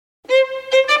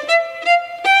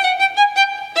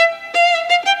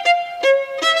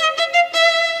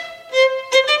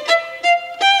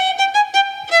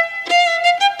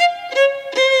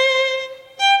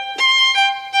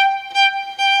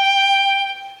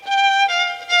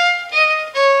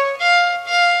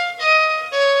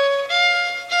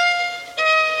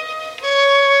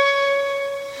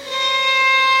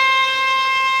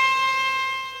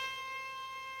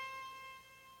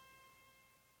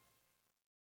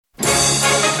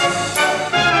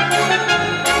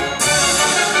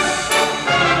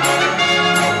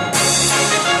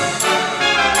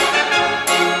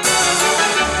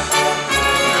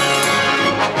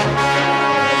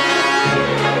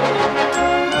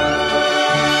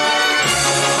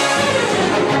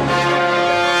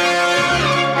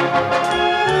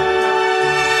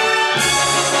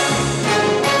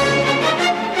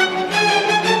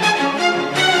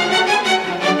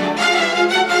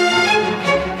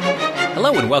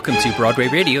welcome to Broadway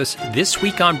Radio's This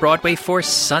Week on Broadway for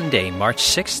Sunday, March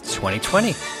 6th,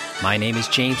 2020. My name is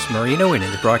James Marino, and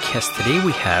in the broadcast today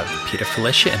we have Peter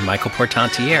Felicia and Michael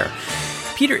Portantiere.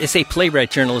 Peter is a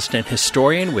playwright, journalist, and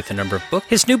historian with a number of books.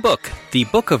 His new book, The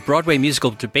Book of Broadway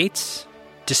Musical Debates,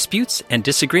 Disputes, and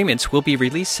Disagreements, will be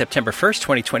released September 1st,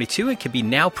 2022, and can be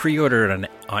now pre-ordered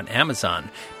on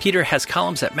Amazon. Peter has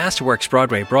columns at Masterworks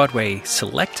Broadway, Broadway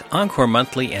Select, Encore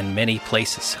Monthly, and many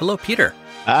places. Hello, Peter.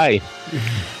 Hi.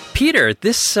 Peter,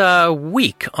 this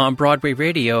week on Broadway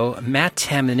Radio, Matt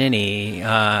Tamanini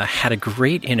had a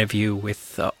great interview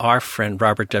with our friend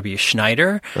Robert W.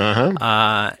 Schneider.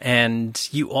 And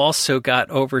you also got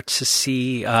over to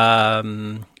see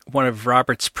one of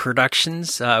Robert's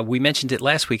productions. We mentioned it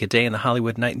last week, A Day in the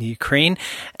Hollywood Night in the Ukraine.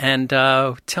 And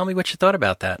tell me what you thought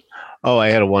about that. Oh, I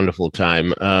had a wonderful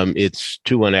time. It's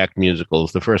two one-act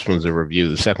musicals. The first one's a review.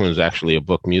 The second one's actually a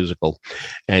book musical.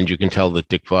 And you can tell that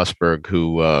Dick Vosberg,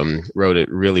 who wrote it,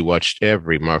 really watched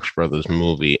every Marx Brothers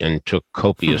movie and took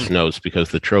copious notes because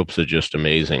the tropes are just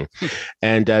amazing.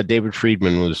 And David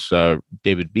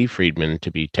B. Friedman,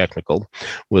 to be technical,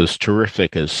 was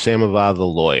terrific as Samovar the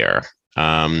lawyer.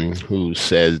 Who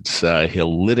says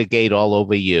he'll litigate all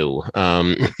over you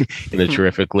in a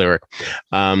terrific lyric.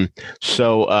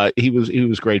 So he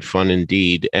was great fun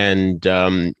indeed. And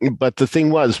but the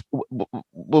thing was,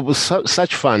 what was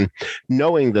such fun,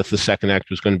 knowing that the second act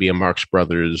was going to be a Marx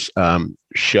Brothers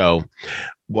show,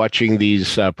 watching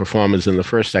these performers in the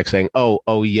first act saying,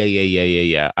 oh,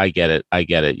 yeah, I get it.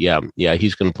 Yeah,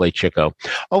 he's going to play Chico.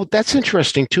 Oh, that's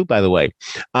interesting too, by the way.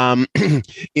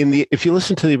 If you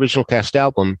listen to the original cast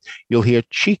album, you'll hear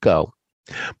Chico,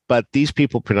 but these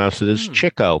people pronounce it as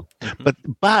Chico.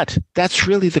 But that's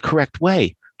really the correct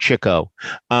way, Chico,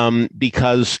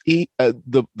 because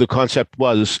the concept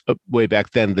was way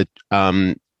back then that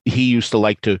he used to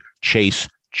like to chase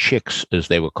chicks, as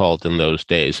they were called in those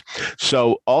days.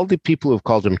 So all the people who have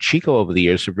called him Chico over the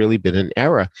years have really been an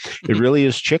error. It really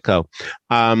is Chico.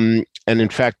 And in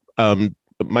fact,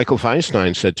 Michael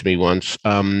Feinstein said to me once,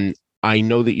 I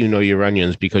know that you know your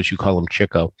onions because you call them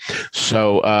Chico.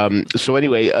 So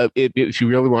anyway, if you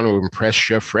really want to impress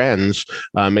your friends,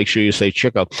 make sure you say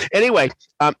Chico. Anyway,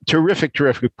 terrific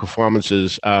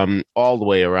performances all the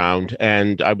way around.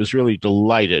 And I was really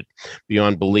delighted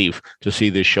beyond belief to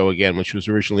see this show again, which was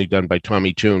originally done by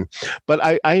Tommy Tune. But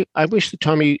I wish that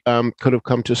Tommy could have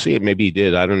come to see it. Maybe he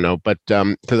did. I don't know. But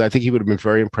because I think he would have been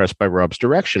very impressed by Rob's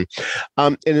direction.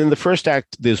 And in the first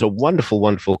act, there's a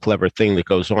wonderful, clever thing that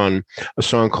goes on. A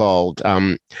song called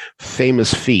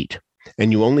Famous Feet.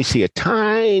 And you only see a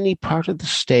tiny part of the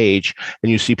stage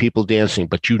and you see people dancing,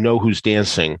 but you know who's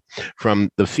dancing from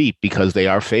the feet because they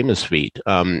are famous feet.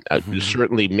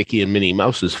 Certainly Mickey and Minnie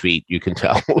Mouse's feet, you can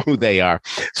tell who they are.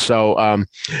 So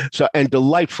and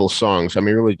delightful songs. I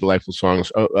mean, really delightful songs.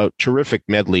 A terrific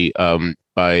medley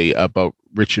about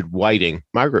Richard Whiting,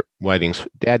 Margaret Whiting's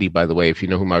daddy, by the way, if you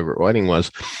know who Margaret Whiting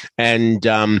was. And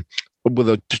with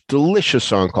a delicious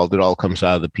song called It All Comes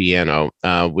Out of the Piano,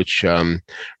 which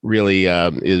really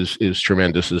is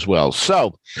tremendous as well.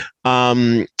 So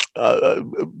this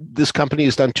company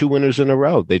has done two winners in a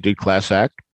row. They did Class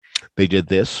Act. They did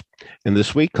this. And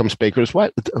this week comes Baker's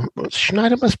Wife.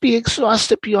 Schneider must be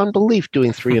exhausted beyond belief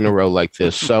doing three in a row like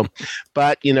this. So,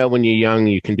 but, when you're young,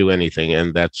 you can do anything.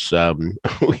 And that's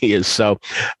who he is. So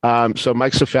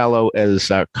Mike Cefalo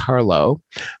as Carlo.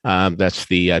 That's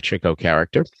the Chico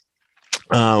character.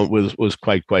 Was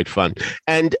quite fun.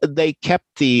 And they kept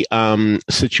the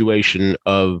situation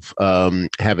of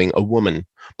having a woman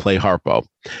play Harpo.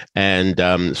 And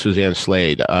Suzanne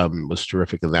Slade was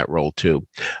terrific in that role, too.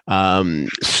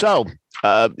 So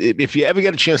if you ever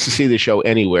get a chance to see the show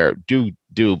anywhere, do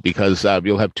because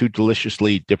you'll have two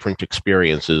deliciously different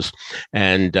experiences.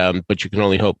 And but you can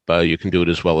only hope you can do it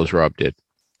as well as Rob did.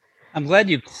 I'm glad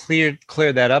you cleared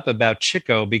that up about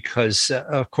Chico because,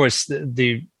 of course,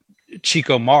 the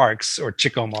Chico Marx,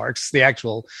 the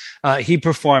actual, he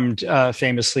performed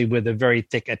famously with a very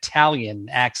thick Italian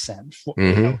accent,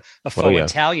 a faux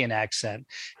Italian accent.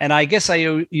 And I guess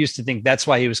I used to think that's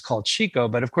why he was called Chico.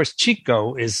 But of course,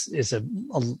 Chico is a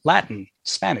Latin,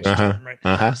 Spanish term,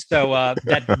 right? So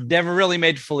that never really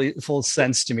made full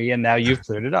sense to me. And now you've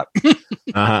cleared it up.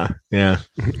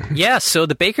 Yeah. So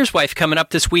The Baker's Wife coming up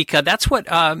this week. That's what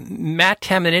Matt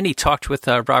Tamanini talked with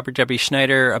Robert W.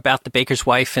 Schneider about The Baker's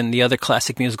Wife and the other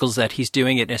classic musicals that he's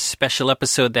doing in a special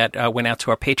episode that went out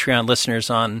to our Patreon listeners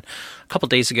on a couple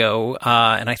days ago.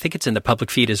 And I think it's in the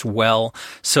public feed as well.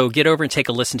 So get over and take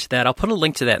a listen to that. I'll put a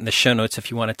link to that in the show notes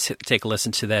if you want to take a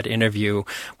listen to that interview.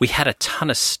 We had a ton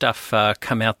of stuff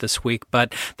come out this week.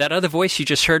 But that other voice you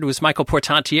just heard was Michael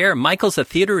Portantiere. Michael's a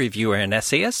theater reviewer and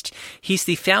essayist. He's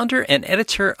the founder and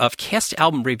editor of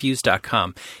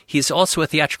CastAlbumReviews.com. He's also a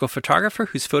theatrical photographer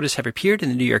whose photos have appeared in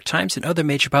the New York Times and other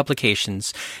major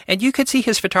publications. And you could see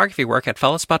his photography work at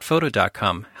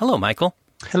followspotphoto.com. Hello, Michael.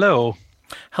 Hello.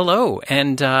 Hello.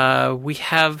 And we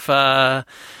have a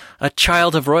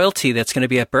child of royalty that's going to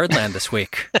be at Birdland this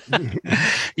week.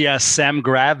 Yes, Sam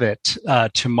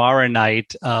Gravett tomorrow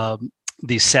night,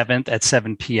 the 7th at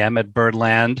 7 p.m. at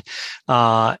Birdland.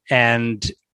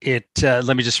 And it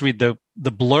let me just read the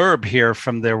blurb here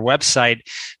from their website.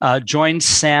 Join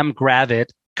Sam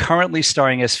Gravett, currently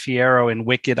starring as Fiyero in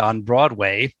Wicked on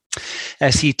Broadway,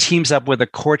 as he teams up with a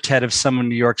quartet of some of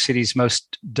New York City's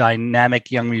most dynamic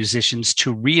young musicians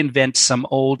to reinvent some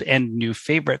old and new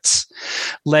favorites.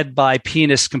 Led by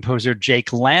pianist-composer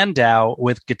Jake Landau,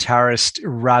 with guitarist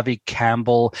Ravi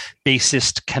Campbell,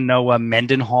 bassist Kanoa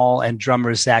Mendenhall, and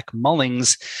drummer Zach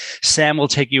Mullings, Sam will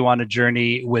take you on a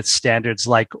journey with standards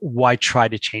like Why Try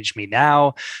to Change Me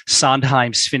Now,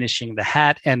 Sondheim's Finishing the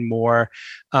Hat, and more.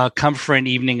 Come for an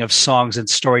evening of songs and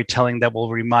storytelling that will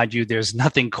remind you there's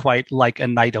nothing quite like a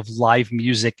night of live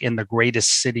music in the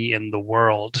greatest city in the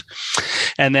world.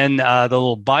 And then the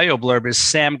little bio blurb is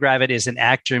Sam Gravett is an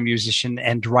actor, musician,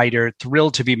 and writer,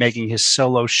 thrilled to be making his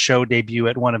solo show debut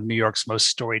at one of New York's most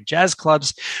storied jazz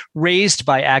clubs, raised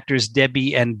by actors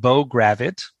Debbie and Bo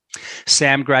Gravett.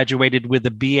 Sam graduated with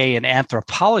a BA in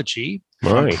anthropology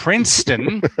from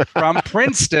Princeton,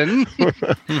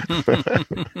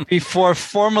 before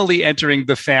formally entering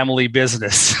the family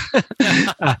business.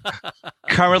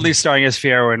 Currently starring as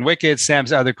Fiyero in Wicked,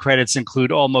 Sam's other credits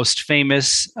include Almost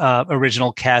Famous,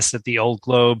 original cast at the Old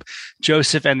Globe,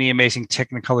 Joseph and the Amazing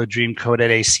Technicolor Dreamcoat at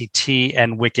ACT,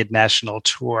 and Wicked National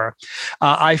Tour.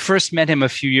 I first met him a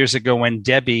few years ago when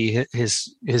Debbie, his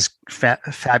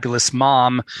fabulous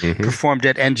mom, performed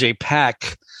at NJ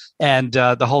Pack. And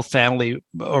the whole family,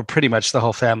 or pretty much the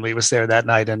whole family, was there that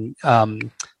night, and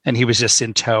he was just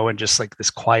in tow and just like this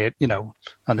quiet,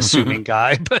 unassuming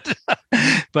guy.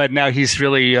 But now he's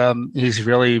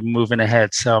really moving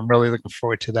ahead. So I'm really looking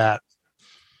forward to that.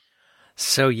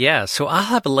 So I'll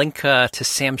have a link to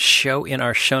Sam's show in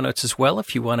our show notes as well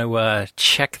if you want to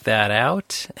check that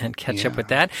out and catch up with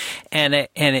that. And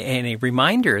a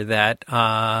reminder that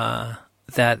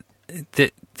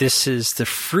this is the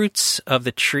fruits of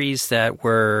the trees that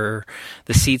were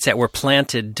the seeds that were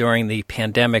planted during the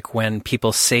pandemic when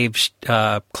people saved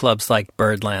clubs like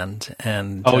Birdland.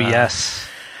 And yes.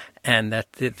 And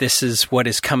that this is what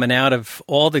is coming out of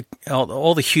all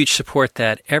the huge support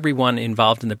that everyone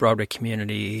involved in the Broadway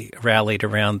community rallied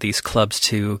around these clubs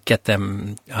to get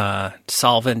them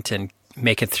solvent and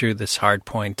make it through this hard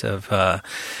point of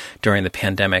during the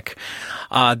pandemic.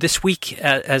 This week,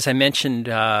 as I mentioned,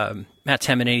 Matt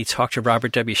Tamanini talked to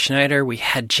Robert W. Schneider. We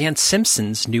had Jan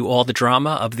Simpson's Knew All the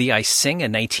Drama of Thee I Sing, a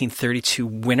 1932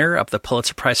 winner of the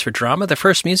Pulitzer Prize for Drama, the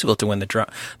first musical to win the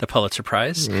Pulitzer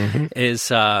Prize. It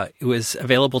was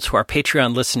available to our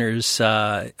Patreon listeners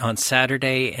on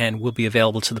Saturday and will be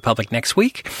available to the public next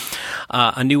week.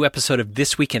 A new episode of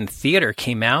This Week in Theater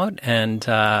came out, and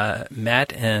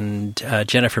Matt and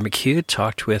Jennifer McHugh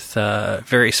talked with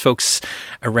various folks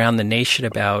around the nation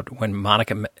about when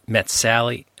Monica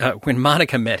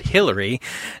met Hillary,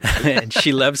 and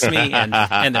She Loves Me,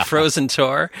 and the Frozen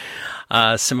Tour,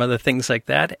 some other things like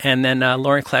that. And then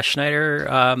Lauren Class Schneider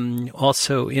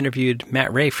also interviewed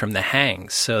Matt Ray from The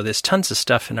Hangs. So there's tons of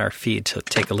stuff in our feed to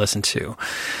take a listen to.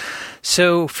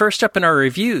 So first up in our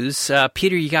reviews,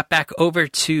 Peter, you got back over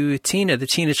to Tina, the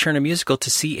Tina Turner musical,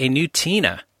 to see a new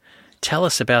Tina. Tell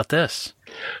us about this.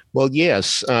 Well,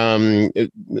 yes. Adrienne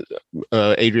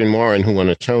Warren, who won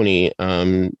a Tony,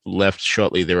 left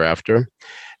shortly thereafter.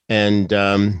 And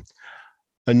a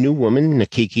new woman,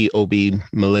 Nakiki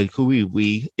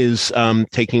Obi-Melekuiwi, is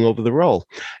taking over the role.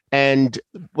 And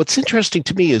what's interesting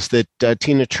to me is that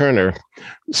Tina Turner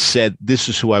said, "This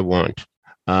is who I want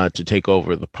to take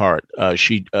over the part."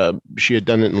 She had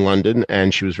done it in London,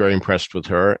 and she was very impressed with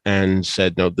her and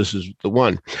said, "No, this is the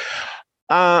one."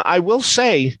 I will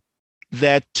say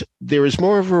that there is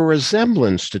more of a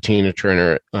resemblance to Tina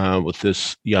Turner with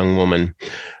this young woman,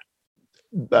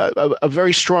 a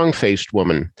very strong-faced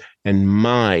woman, and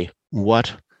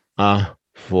what a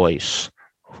voice!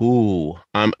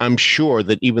 I'm sure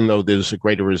that even though there's a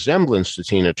greater resemblance to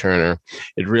Tina Turner,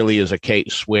 it really is a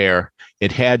case where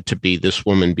it had to be this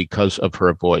woman because of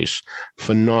her voice.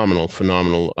 Phenomenal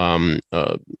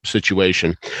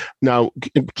situation. Now,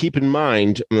 keep in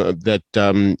mind that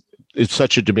it's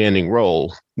such a demanding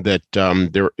role that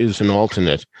there is an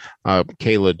alternate,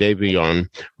 Kayla Davion,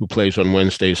 who plays on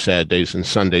Wednesdays, Saturdays, and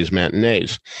Sundays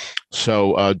matinees.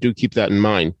 So do keep that in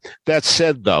mind. That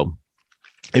said, though,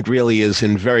 it really is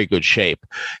in very good shape.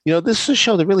 This is a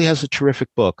show that really has a terrific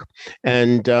book.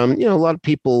 And, a lot of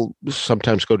people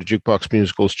sometimes go to jukebox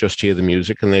musicals just to hear the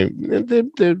music,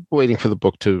 and they're waiting for the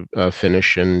book to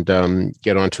finish and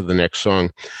get on to the next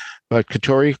song. But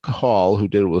Katori Hall, who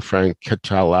did it with Frank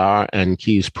Català and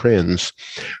Keys Prince,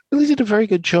 really did a very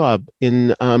good job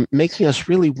in making us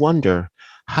really wonder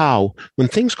how, when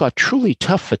things got truly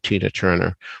tough for Tina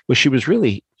Turner, where she was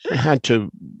really had to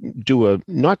do a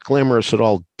not glamorous at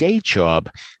all day job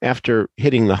after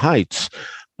hitting the heights,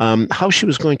 how she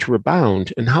was going to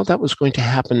rebound and how that was going to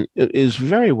happen is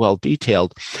very well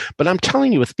detailed. But I'm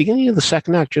telling you, at the beginning of the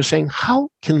second act, you're saying, how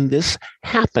can this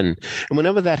happen? And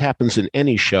whenever that happens in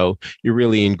any show, you're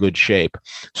really in good shape.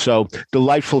 So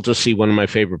delightful to see one of my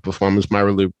favorite performers,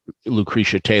 Myra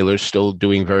Lucretia Taylor, still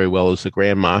doing very well as the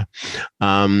grandma.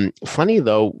 Funny,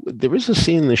 though, there is a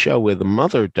scene in the show where the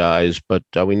mother dies, but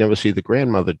we never see the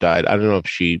grandmother died. I don't know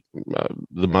if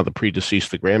the mother predeceased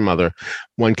the grandmother.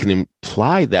 One can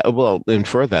imply that, well,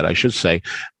 infer that, I should say.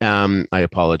 I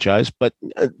apologize. But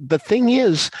the thing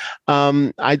is,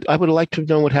 I would like to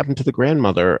know what happened to the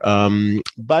grandmother.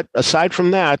 But aside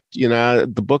from that,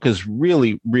 the book is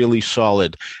really, really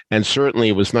solid. And certainly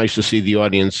it was nice to see the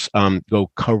audience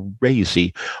go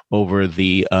crazy over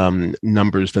the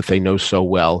numbers that they know so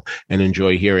well and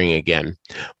enjoy hearing again.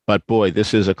 But boy,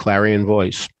 this is a clarion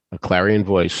voice.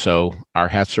 So our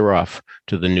hats are off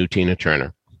to the new Tina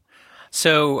Turner.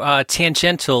 So,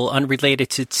 tangential, unrelated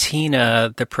to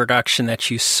Tina, the production that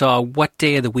you saw, what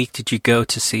day of the week did you go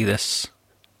to see this?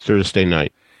 Thursday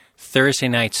night.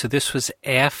 So this was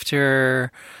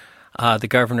after the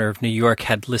governor of New York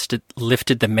had lifted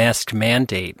the mask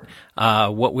mandate.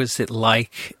 What was it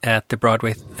like at the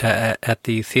Broadway, at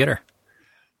the theater?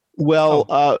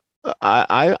 Well,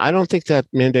 I don't think that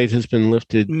mandate has been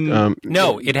lifted.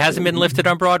 No, it hasn't been lifted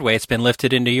on Broadway. It's been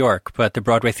lifted in New York, but the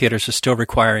Broadway theaters are still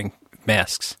requiring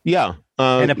masks. Yeah.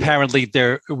 And apparently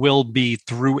there will be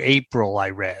through April,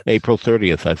 I read. April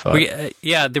 30th, I thought.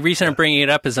 Yeah, the reason I'm bringing it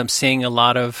up is I'm seeing a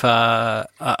lot of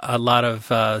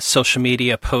social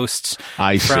media posts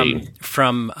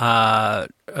from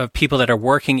people that are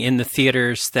working in the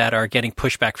theaters that are getting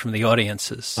pushback from the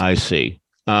audiences. I see.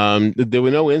 There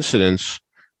were no incidents.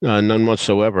 None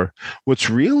whatsoever. What's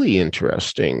really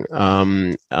interesting,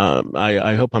 I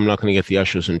hope I'm not going to get the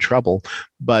ushers in trouble,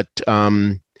 but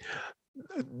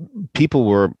people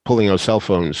were pulling out cell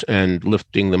phones and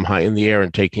lifting them high in the air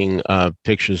and taking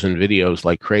pictures and videos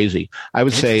like crazy. I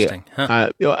would say,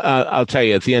 I'll tell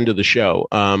you, at the end of the show,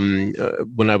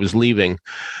 when I was leaving,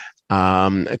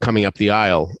 coming up the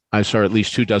aisle, I saw at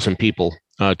least 24 people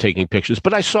taking pictures,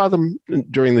 but I saw them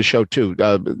during the show too.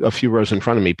 A few rows in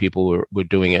front of me, people were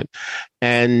doing it.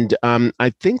 And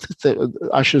I think that the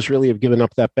ushers really have given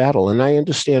up that battle, and I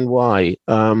understand why.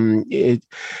 For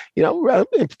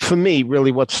me,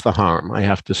 really, what's the harm? I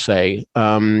have to say,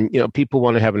 people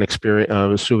want to have an experience,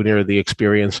 a souvenir of the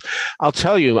experience. I'll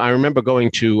tell you, I remember going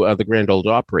to the Grand Ole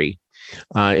Opry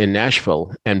in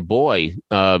Nashville, and boy,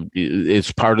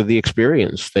 it's part of the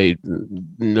experience.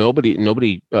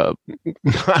 Nobody.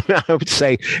 I would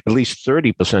say at least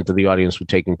 30% of the audience were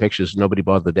taking pictures. Nobody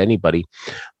bothered anybody.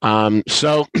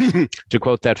 So, to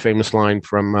quote that famous line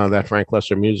from that Frank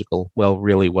Lesser musical, well,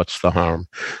 really, what's the harm?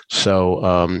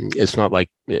 So it's not like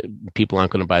people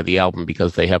aren't going to buy the album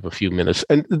because they have a few minutes,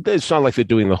 and it's not like they're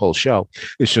doing the whole show.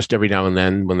 It's just every now and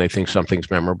then when they think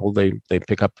something's memorable, they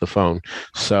pick up the phone.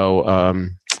 So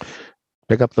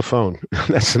pick up the phone.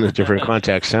 That's in a different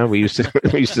context, huh? We used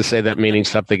to say that meaning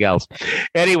something else.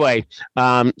 Anyway,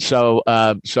 so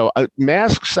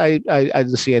masks, I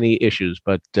didn't see any issues,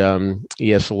 but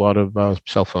yes, a lot of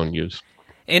cell phone use.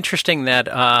 Interesting that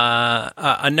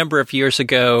a number of years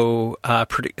ago,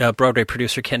 Broadway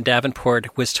producer Ken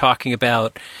Davenport was talking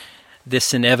about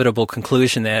this inevitable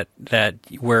conclusion that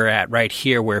we're at right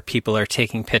here, where people are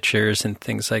taking pictures and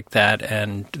things like that,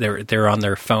 and they're on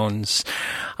their phones.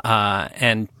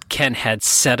 And Ken had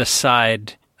set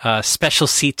aside special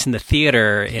seats in the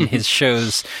theater in his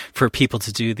shows for people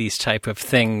to do these type of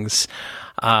things.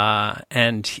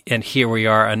 and here we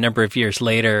are a number of years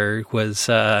later. Was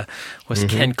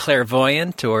Ken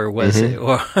clairvoyant, or was it,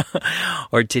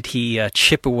 or did he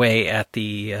chip away at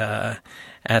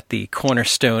the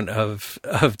cornerstone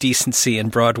of decency in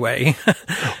Broadway?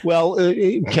 Well,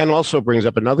 Ken also brings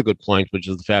up another good point, which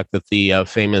is the fact that the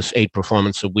famous 8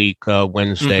 performance a week,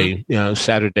 Wednesday,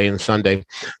 Saturday, and Sunday,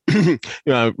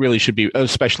 really should be,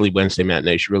 especially Wednesday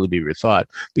matinee, should really be rethought,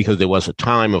 because there was a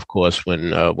time, of course,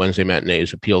 when Wednesday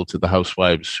matinees appealed to the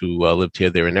housewives who lived here,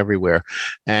 there, and everywhere,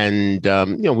 and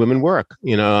women work.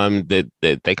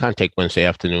 They can't take Wednesday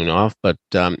afternoon off, but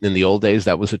in the old days,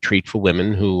 that was a treat for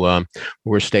women who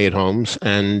were stay-at-homes,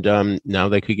 and now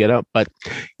they could get up. But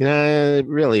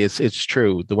really, it's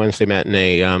true. The Wednesday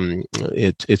matinee,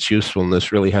 its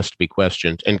usefulness really has to be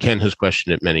questioned, and Ken has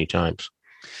questioned it many times.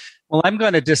 Well, I'm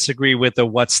going to disagree with the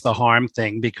 "what's the harm"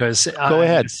 thing, because go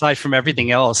ahead. Aside from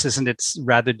everything else, isn't it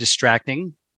rather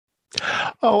distracting?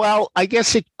 Oh, well, I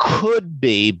guess it could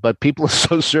be, but people are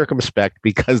so circumspect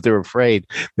because they're afraid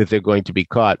that they're going to be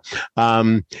caught.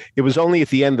 It was only at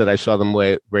the end that I saw them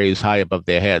raise high above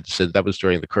their heads, and that was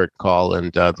during the curtain call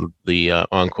and the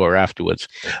encore afterwards.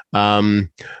 As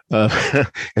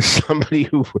somebody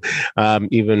who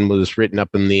even was written up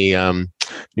in the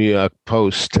New York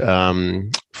Post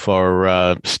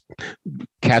for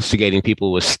castigating people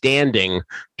who were standing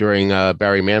during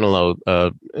Barry Manilow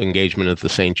engagement at the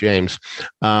St. James.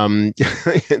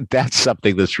 That's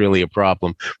something that's really a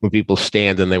problem, when people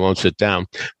stand and they won't sit down.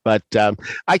 But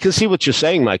I can see what you're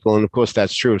saying, Michael, and of course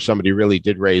that's true if somebody really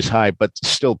did raise high, but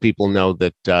still people know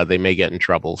that they may get in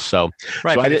trouble. So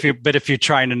right, so but if you're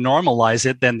trying to normalize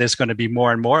it, then there's going to be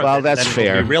more and more. Well, of it, that's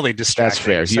fair. It'll be really distracting. That's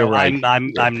fair. So you're right.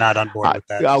 I'm not on board with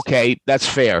that. Okay, that's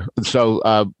fair. So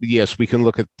yes, we can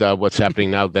look at what's happening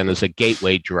now then as a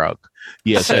gateway drug.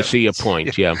 Yes, I see your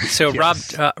point. Yeah. So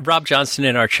Yes. Rob Johnson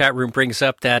in our chat room brings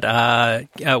up that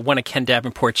one of Ken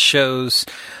Davenport's shows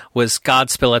was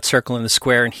Godspell at Circle in the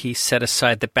Square, and he set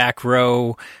aside the back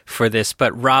row for this.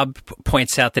 But Rob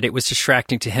points out that it was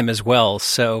distracting to him as well.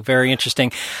 So very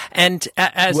interesting. And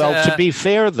to be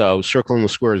fair, though, Circle in the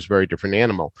Square is a very different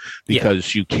animal,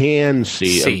 because you can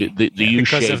see the U-shaped,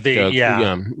 because of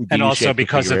and also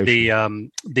because of the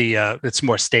it's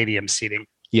more stadium seating.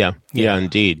 Yeah,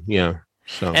 indeed, yeah.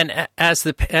 So. And as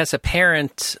a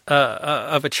parent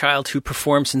of a child who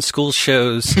performs in school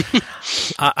shows,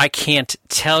 I can't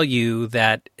tell you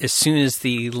that as soon as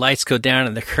the lights go down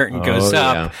and the curtain goes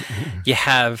up, you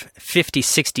have 50,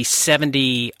 60,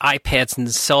 70 iPads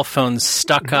and cell phones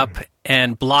stuck up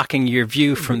and blocking your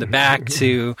view from the back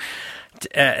to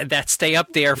that stay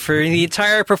up there for the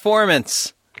entire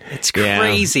performance. It's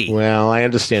crazy. Yeah. Well, I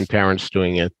understand parents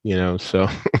doing it, so...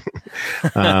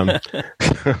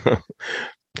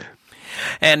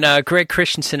 And Greg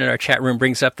Christensen in our chat room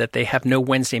brings up that they have no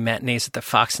Wednesday matinees at the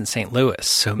Fox in St. Louis.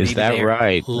 So maybe they're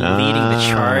right? Leading the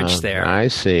charge there. I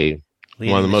see.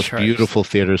 One of the most beautiful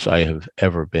theaters I have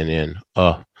ever been in.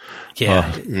 Oh.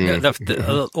 Yeah,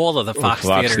 all of the Fox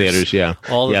theaters. Yeah,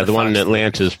 the one in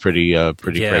Atlanta is pretty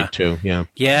great too. Yeah,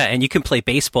 and you can play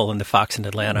baseball in the Fox in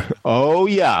Atlanta. Oh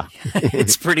yeah,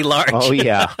 it's pretty large. Oh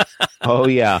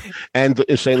yeah, and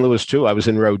in St. Louis too. I was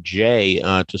in row J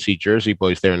to see Jersey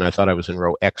Boys there, and I thought I was in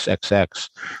row XXX.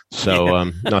 So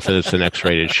not that it's an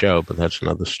X-rated show, but that's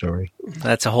another story.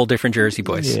 That's a whole different Jersey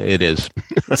Boys. Yeah, it is.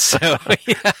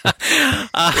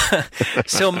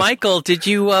 So Michael, did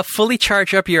you fully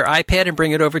charge up your iPad and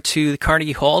bring it over to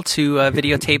Carnegie Hall to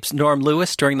videotape Norm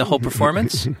Lewis during the whole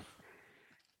performance?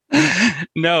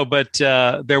 No, but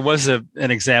there was an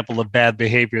example of bad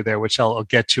behavior there, which I'll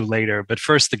get to later. But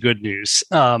first, the good news.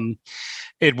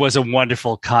 It was a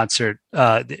wonderful concert.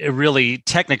 Really,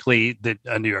 technically,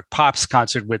 a New York Pops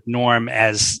concert with Norm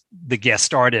as the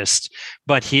guest artist,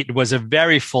 but it was a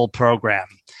very full program,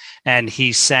 and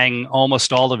he sang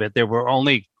almost all of it. There were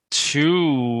only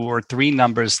 2 or 3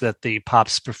 numbers that the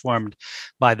Pops performed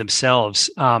by themselves.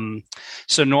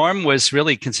 So Norm was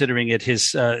really considering it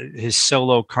his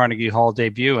solo Carnegie Hall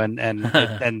debut, and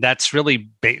and that's really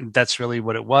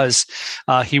what it was.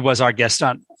 He was our guest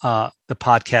on the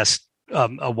podcast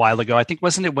a while ago. I think,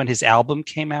 wasn't it when his album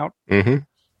came out? Mm-hmm.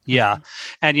 Yeah.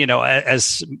 And,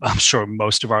 as I'm sure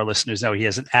most of our listeners know, he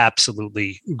has an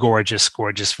absolutely gorgeous,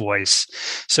 gorgeous voice.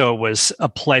 So it was a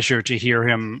pleasure to hear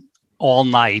him all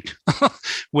night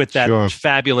with that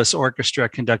fabulous orchestra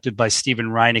conducted by Stephen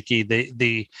Reinecke.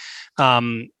 The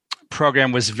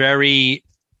program was very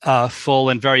full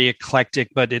and very eclectic,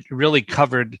 but it really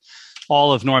covered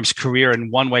all of Norm's career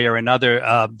in one way or another.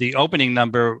 The opening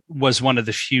number was one of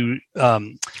the few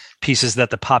pieces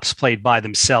that the Pops played by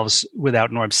themselves without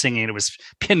Norm singing. It was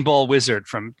Pinball Wizard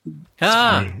from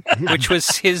which was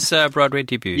his Broadway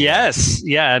debut. Yes,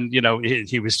 yeah, and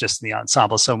he was just in the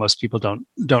ensemble, so most people don't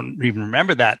even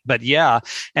remember that. But yeah,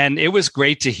 and it was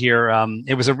great to hear.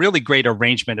 It was a really great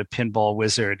arrangement of Pinball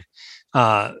Wizard,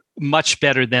 much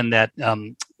better than that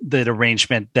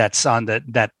arrangement that's on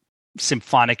that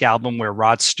symphonic album where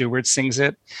Rod Stewart sings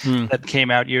it that came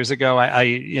out years ago.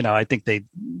 I think they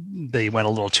went a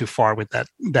little too far with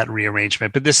that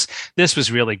rearrangement, but this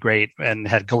was really great and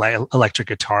had electric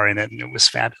guitar in it, and it was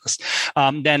fabulous.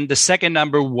 Then the second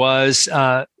number was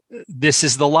This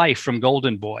Is the Life from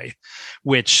Golden Boy,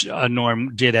 which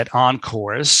Norm did at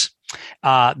Encores.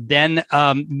 Then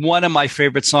one of my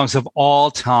favorite songs of all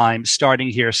time, Starting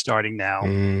Here, Starting Now.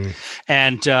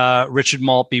 And Richard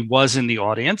Maltby was in the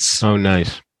audience. Oh,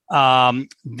 nice. Then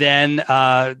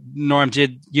Norm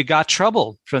did You Got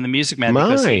Trouble from the Music Man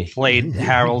because he played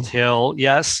Harold Hill.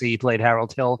 Yes, he played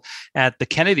Harold Hill at the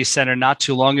Kennedy Center not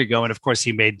too long ago. And of course,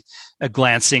 he made a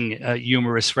glancing,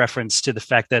 humorous reference to the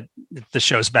fact that the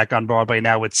show's back on Broadway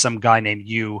now with some guy named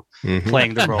You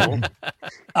playing the role.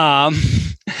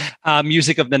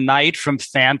 Music of the Night from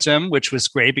Phantom, which was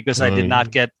great because I did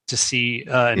not get to see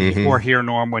or hear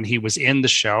Norm when he was in the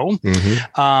show.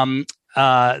 Then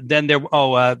there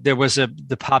was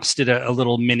the Pops did a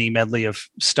little mini medley of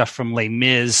stuff from Les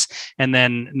Mis, and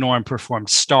then Norm performed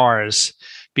Stars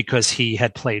because he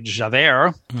had played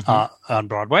Javert on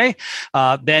Broadway.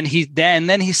 Then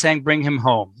he sang Bring Him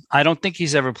Home. I don't think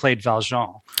he's ever played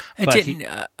Valjean. Didn't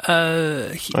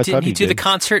he do the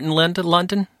concert in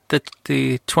London?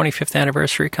 The 25th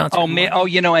anniversary concert. And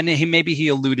maybe he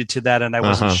alluded to that, and I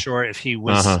wasn't sure if he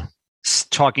was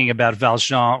talking about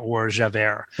Valjean or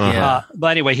Javert. But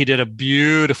anyway, he did a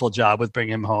beautiful job with Bring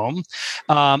Him Home.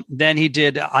 Then he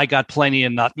did I Got Plenty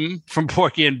of Nuttin' from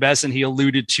Porgy and Bess, and he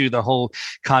alluded to the whole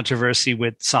controversy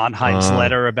with Sondheim's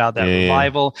letter about that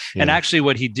revival. Yeah. And actually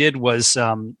what he did was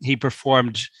he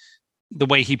performed, the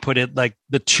way he put it, like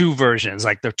the two versions,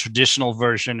 like the traditional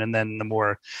version and then the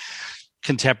more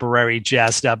contemporary,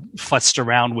 jazzed up, futzed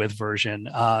around with version.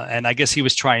 And I guess he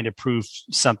was trying to prove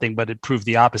something, but it proved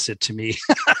the opposite to me.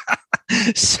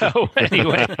 So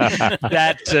anyway,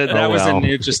 that was an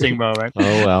interesting moment.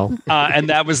 Oh, well. And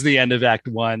that was the end of Act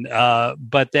One.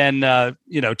 But then,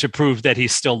 to prove that he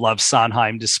still loves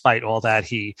Sondheim, despite all that,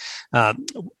 he,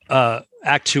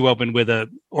 Act Two opened with a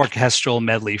orchestral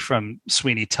medley from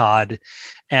Sweeney Todd.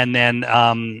 And then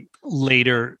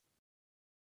later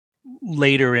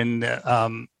in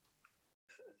the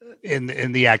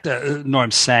act,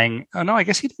 Norm sang. Oh no, I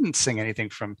guess he didn't sing anything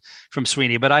from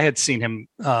Sweeney, but I had seen him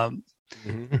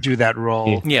do that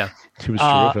role. Yeah, he was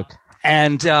terrific.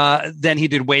 And then he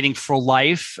did Waiting for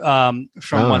Life from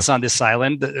Once on This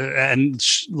Island, and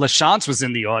LaChance was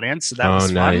in the audience, so that was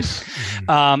fun. Nice.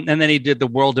 And then he did The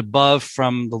World Above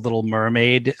from The Little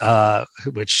Mermaid,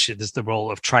 which is the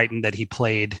role of Triton that he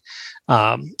played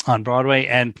on Broadway,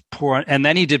 and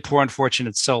then he did Poor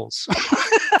Unfortunate Souls.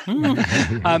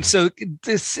 So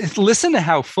listen to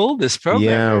how full this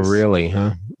program is. Yeah, really,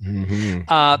 huh?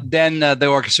 Then the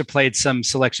orchestra played some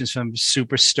selections from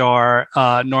Superstar.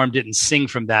 Norm didn't sing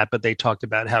from that, but they talked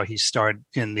about how he starred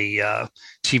in the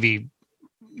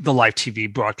live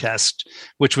TV broadcast,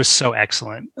 which was so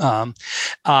excellent.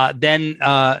 Then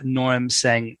Norm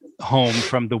sang Home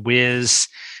from The Wiz,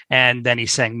 and then he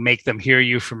sang Make Them Hear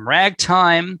You from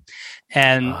Ragtime,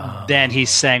 and then he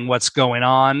sang What's Going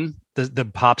On, the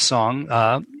pop song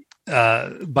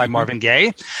by Marvin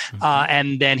Gaye.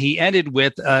 And then he ended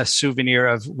with a souvenir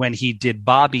of when he did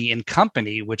Bobby in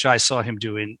Company, which I saw him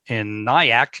do in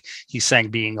Nyack. He sang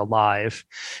Being Alive.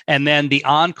 And then the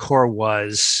encore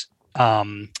was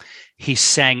he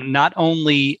sang not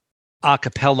only a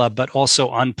cappella, but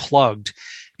also unplugged.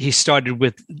 He started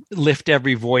with Lift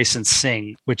Every Voice and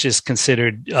Sing, which is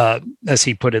considered, as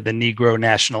he put it, the Negro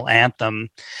national anthem.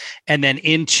 And then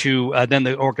then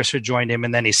the orchestra joined him,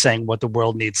 and then he sang What the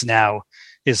World Needs Now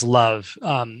Is Love,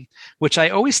 which I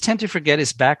always tend to forget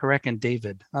is Bacharach and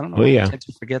David. I don't know. I tend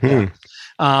to forget that.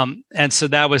 And so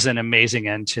that was an amazing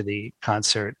end to the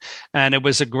concert. And it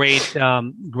was a great,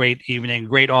 great evening,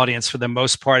 great audience for the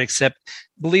most part, except,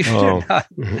 believe it or not,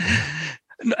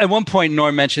 at one point,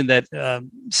 Norm mentioned that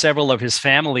several of his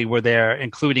family were there,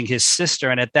 including his sister.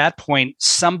 And at that point,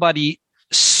 somebody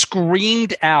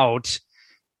screamed out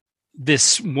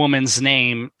this woman's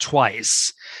name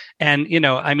twice. And,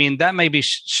 that may be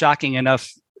shocking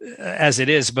enough as it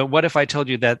is. But what if I told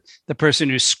you that the person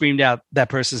who screamed out that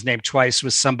person's name twice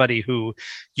was somebody who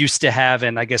used to have,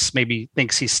 and I guess maybe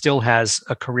thinks he still has,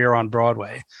 a career on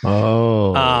Broadway?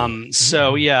 Oh.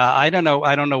 So yeah, I don't know.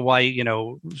 I don't know why,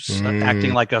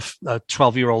 acting like a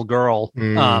 12-year-old girl,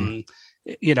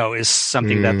 is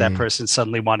something that person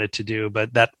suddenly wanted to do.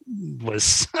 But that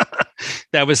was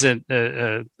that was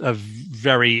a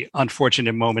very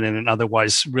unfortunate moment in an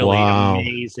otherwise really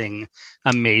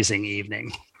amazing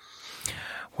evening.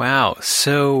 Wow.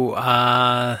 So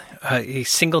a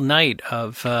single night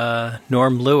of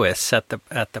Norm Lewis at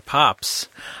the Pops.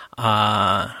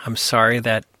 I'm sorry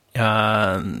that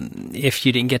if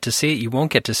you didn't get to see it, you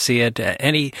won't get to see it.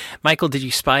 Michael, did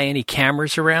you spy any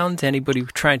cameras around? Anybody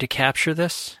trying to capture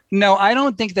this? No, I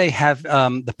don't think they have.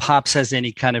 The Pops has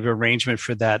any kind of arrangement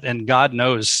for that, and God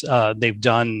knows they've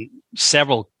done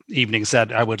several evenings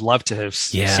that I would love to have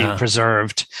seen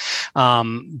preserved.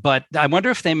 But I wonder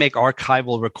if they make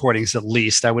archival recordings. At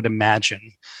least I would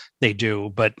imagine they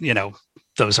do, but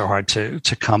those are hard to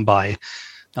come by.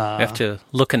 You have to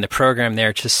look in the program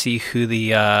there to see who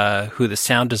the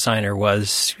sound designer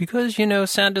was, because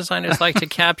sound designers like to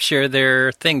capture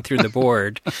their thing through the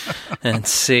board and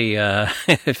see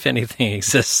if anything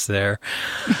exists there.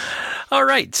 All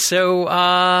right, so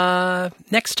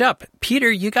next up,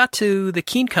 Peter, you got to the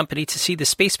Keene Company to see The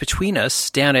Space Between Us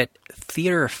down at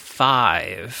Theater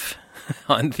 5.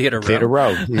 On Theater Row. Theater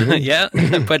Row. Mm-hmm. Yeah,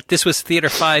 but this was Theater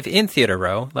 5 in Theater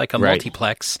Row, like a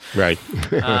multiplex. Right.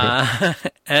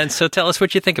 And so tell us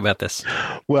what you think about this.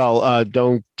 Well,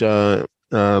 don't get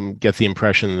the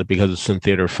impression that because it's in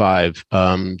Theater 5,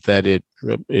 that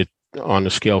it on a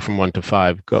scale from 1 to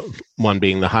 5, 1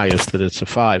 being the highest, that it's a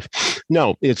 5.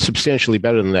 No, it's substantially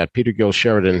better than that. Peter Gill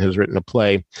Sheridan has written a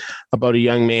play about a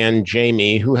young man,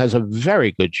 Jamie, who has a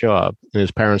very good job, and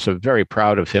his parents are very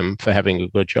proud of him for having a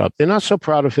good job. They're not so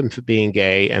proud of him for being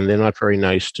gay, and they're not very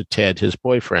nice to Ted, his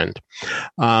boyfriend.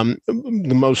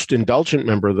 The most indulgent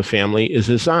member of the family is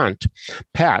his aunt,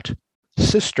 Pat,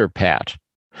 Sister Pat,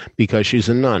 because she's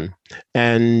a nun.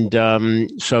 And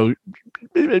so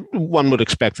one would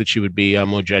expect that she would be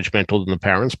more judgmental than the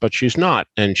parents, but she's not,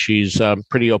 and she's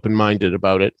pretty open-minded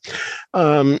about it.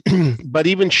 But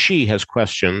even she has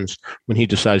questions when he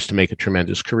decides to make a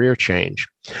tremendous career change.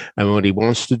 And what he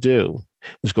wants to do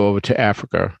is go over to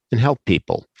Africa and help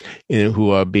people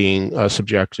who are being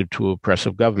subjected to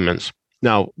oppressive governments.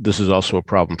 Now, this is also a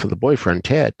problem for the boyfriend,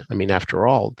 Ted. I mean, after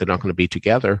all, they're not going to be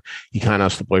together. He can't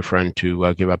ask the boyfriend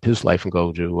to give up his life and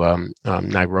go to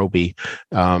Nairobi,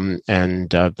 and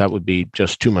that would be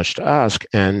just too much to ask,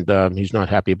 and he's not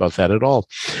happy about that at all.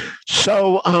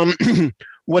 So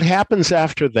what happens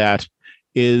after that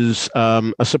is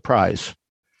a surprise,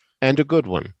 and a good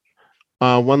one,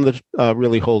 one that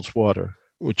really holds water,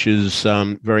 which is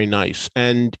very nice.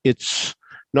 And it's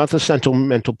not the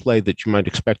sentimental play that you might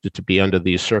expect it to be under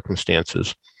these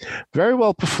circumstances. Very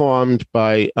well performed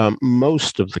by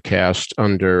most of the cast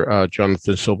under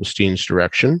Jonathan Silverstein's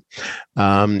direction.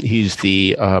 He's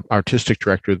the artistic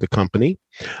director of the company,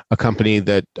 a company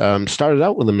that started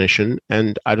out with a mission,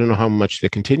 and I don't know how much they're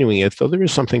continuing it, though there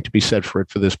is something to be said for it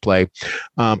for this play,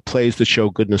 plays that show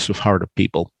goodness of heart of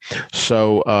people.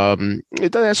 So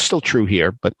that's still true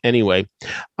here. But anyway,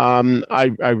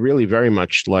 I really very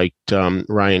much liked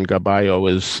Ryan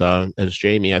Garbaio as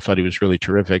Jamie. I thought he was really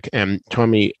terrific. And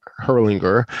Tommy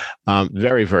Hurlinger,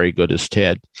 very, very good as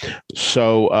Ted.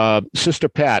 So Sister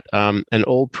Pat, an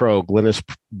old pro, Glynis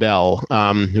Bell,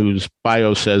 whose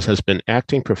bio says has been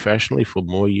acting professionally for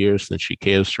more years than she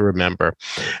cares to remember.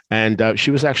 And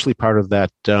she was actually part of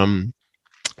that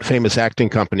famous acting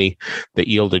company that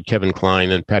yielded Kevin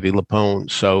Kline and Patti LuPone.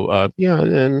 So,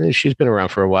 and she's been around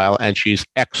for a while, and she's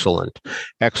excellent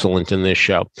in this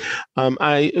show.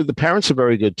 The parents are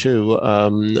very good, too.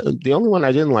 The only one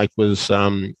I didn't like was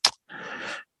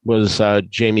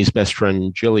Jamie's best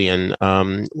friend,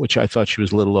 Jillian, which I thought she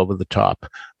was a little over the top.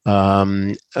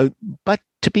 But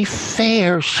to be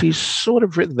fair, she's sort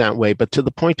of written that way, but to the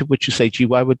point at which you say, gee,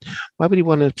 why would he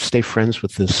want to stay friends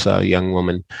with this young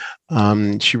woman?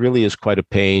 She really is quite a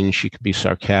pain. She can be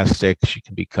sarcastic. She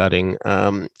can be cutting.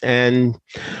 And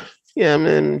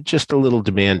just a little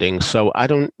demanding. So I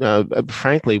don't,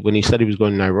 frankly, when he said he was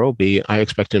going to Nairobi, I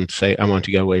expected him to say, I want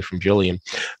to get away from Jillian.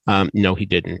 No, he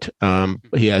didn't.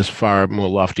 He has far more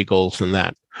lofty goals than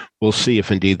that. We'll see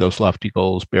if indeed those lofty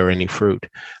goals bear any fruit.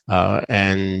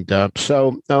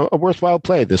 So a worthwhile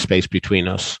play, The Space Between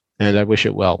Us, and I wish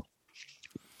it well.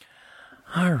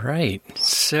 All right.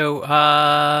 So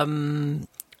I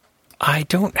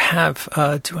don't have,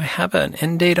 do I have an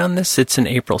end date on this? It's in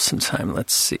April sometime.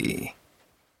 Let's see.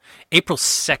 April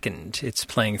 2nd. It's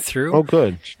playing through. Oh,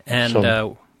 good. And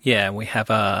we have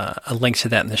a link to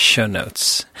that in the show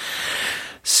notes.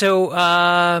 So,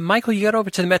 Michael, you got over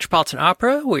to the Metropolitan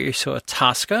Opera where you saw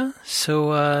Tosca.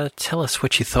 So, tell us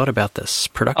what you thought about this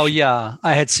production. Oh, yeah.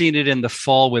 I had seen it in the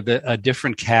fall with a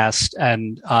different cast,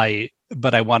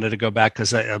 but I wanted to go back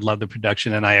because I love the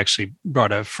production, and I actually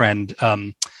brought a friend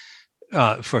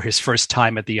for his first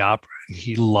time at the opera.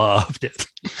 He loved it.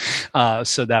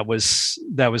 So that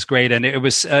was great. And it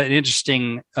was an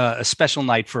interesting, a special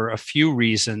night for a few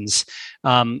reasons.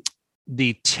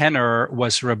 The tenor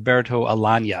was Roberto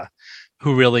Alagna,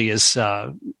 who really is,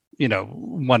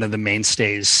 one of the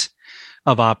mainstays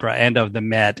of opera and of the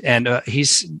Met. And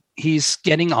he's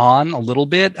getting on a little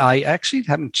bit. I actually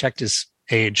haven't checked his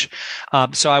age.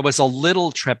 So I was a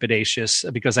little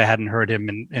trepidatious because I hadn't heard him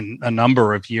in a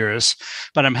number of years,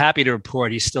 but I'm happy to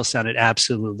report he still sounded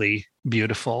absolutely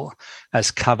beautiful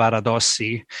as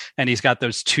Cavaradossi. And he's got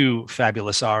those two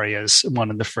fabulous arias, one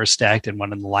in the first act and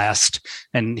one in the last.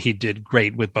 And he did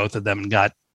great with both of them and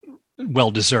got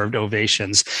well-deserved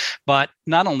ovations. But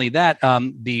not only that,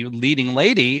 the leading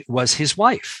lady was his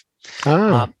wife,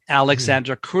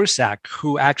 Alexandra Kursak,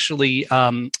 who actually,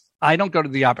 I don't go to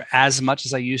the opera as much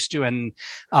as I used to. And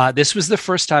this was the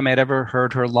first time I'd ever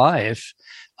heard her live.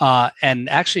 And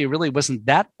actually really wasn't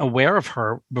that aware of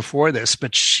her before this,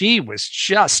 but she was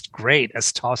just great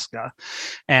as Tosca.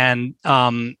 And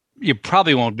you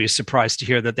probably won't be surprised to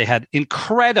hear that they had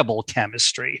incredible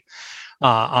chemistry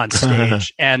on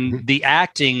stage. And the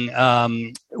acting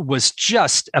was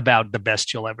just about the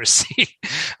best you'll ever see.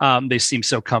 They seemed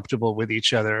so comfortable with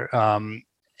each other.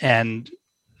 And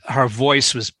her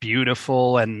voice was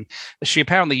beautiful, and she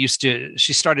apparently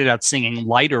she started out singing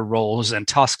lighter roles, and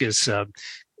Tosca's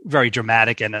very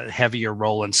dramatic and a heavier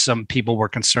role, and some people were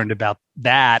concerned about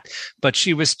that, but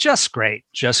she was just great.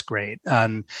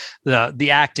 And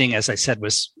the acting, as I said,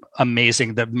 was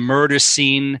amazing. The murder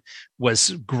scene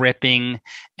was gripping,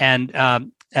 and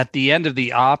at the end of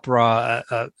the opera,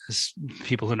 as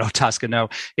people who know Tosca know,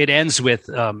 it ends with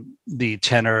the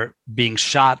tenor being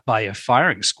shot by a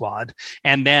firing squad.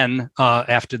 And then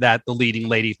after that, the leading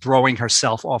lady throwing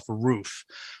herself off a roof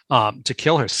to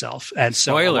kill herself. And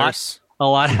so a lot.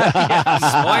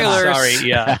 Spoilers. Sorry.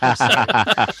 Yeah.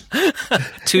 Sorry.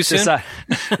 Too soon?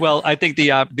 Well, I think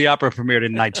the opera premiered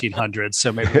in 1900,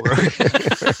 so maybe we're...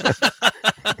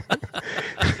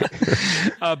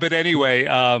 But anyway,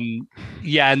 and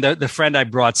the friend I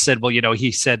brought said, well,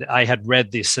 he said I had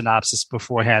read the synopsis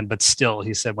beforehand, but still,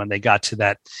 he said when they got to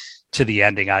the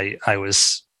ending, I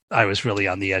was really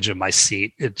on the edge of my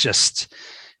seat.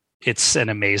 It's an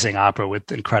amazing opera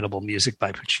with incredible music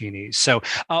by Puccini. So,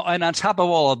 and on top of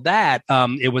all of that,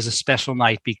 it was a special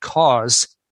night because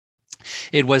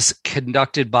it was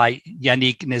conducted by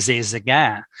Yannick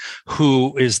Nézet-Séguin,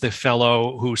 who is the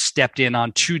fellow who stepped in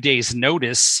on 2 days'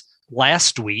 notice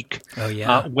last week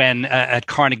when at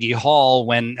Carnegie Hall,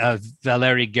 when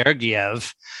Valery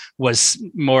Gergiev was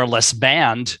more or less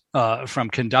banned from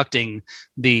conducting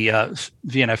the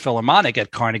Vienna Philharmonic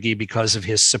at Carnegie because of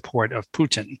his support of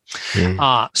Putin.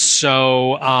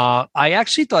 So I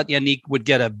actually thought Yannick would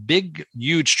get a big,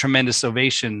 huge, tremendous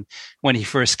ovation when he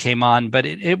first came on, but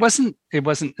it wasn't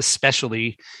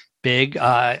especially big.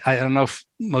 I don't know if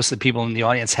most of the people in the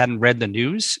audience hadn't read the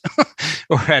news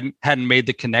or hadn't made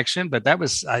the connection, but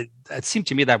it seemed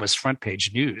to me that was front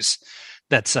page news,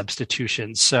 that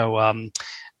substitution. So,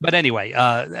 but anyway,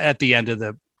 at the end of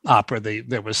the opera,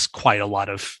 there was quite a lot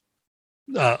of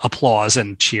applause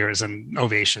and cheers and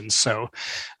ovations. So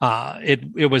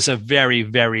it was a very,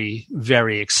 very,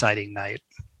 very exciting night.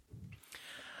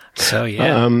 So,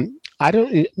 yeah.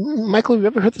 Michael, have you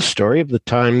ever heard the story of the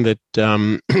time that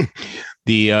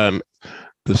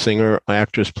the singer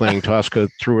actress playing Tosca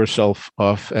threw herself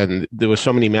off, and there were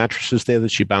so many mattresses there that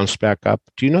she bounced back up?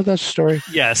 Do you know that story?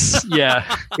 Yes.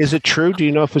 Yeah. Is it true? Do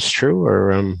you know if it's true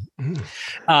or?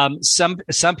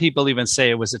 Some people even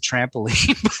say it was a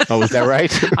trampoline. Oh, is that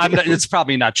right? It's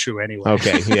probably not true anyway.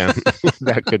 Okay. Yeah,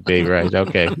 that could be right.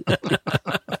 Okay.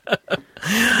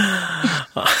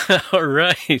 All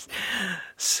right.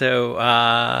 So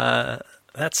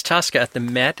that's Tosca at the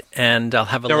Met, and I'll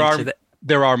have a link to that.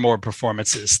 There are more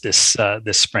performances this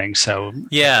spring. So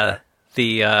yeah,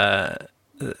 the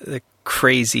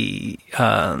crazy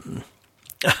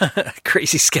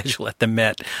crazy schedule at the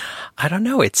Met. I don't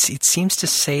know. It seems to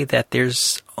say that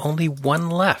there's only one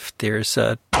left. There's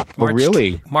March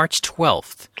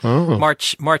 12th. Oh.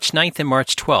 March 9th and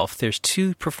March 12th. There's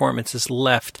two performances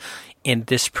left in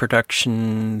this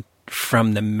production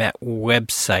from the Met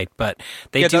website, but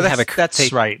they do have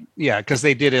That's right. Yeah, because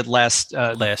they did it last.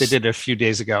 They did it a few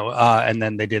days ago, and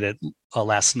then they did it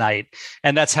last night,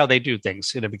 and that's how they do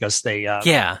things. Because they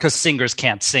because singers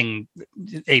can't sing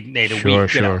eight a week.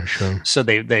 Sure. So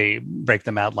they break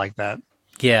them out like that.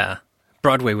 Yeah,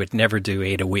 Broadway would never do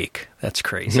 8 a week. That's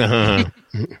crazy.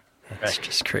 That's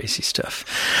just crazy stuff.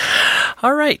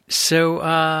 All right, so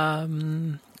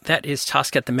that is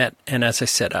Tosca at the Met, and as I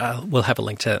said, we'll have a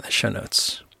link to the show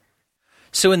notes.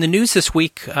 So in the news this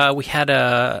week, we had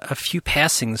a few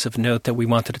passings of note that we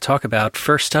wanted to talk about.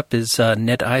 First up is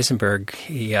Ned Eisenberg.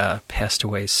 He passed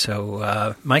away.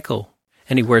 So, Michael,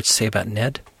 any words to say about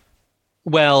Ned?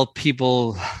 Well,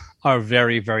 people are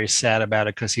very, very sad about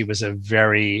it because he was a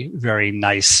very, very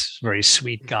nice, very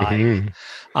sweet guy. Mm-hmm.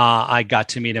 I got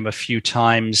to meet him a few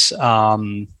times.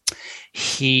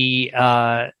 He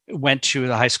went to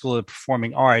the High School of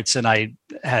Performing Arts, and I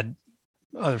had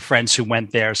other friends who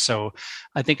went there. So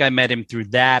I think I met him through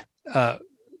that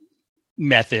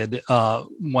method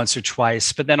once or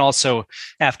twice. But then also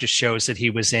after shows that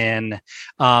he was in,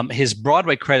 his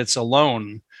Broadway credits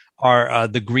alone are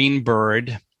The Green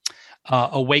Bird,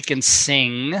 Awake and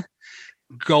Sing,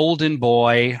 Golden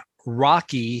Boy,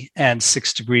 Rocky, and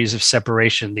 6 Degrees of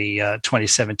Separation, the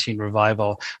 2017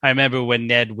 revival. I remember when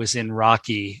Ned was in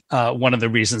Rocky, one of the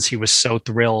reasons he was so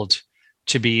thrilled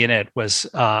to be in it was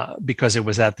because it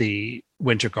was at the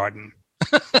Winter Garden.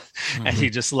 Mm-hmm. And he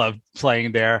just loved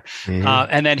playing there. Mm-hmm.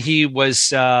 And then he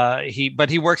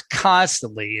worked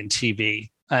constantly in TV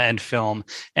and film.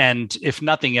 And if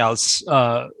nothing else,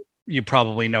 you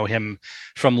probably know him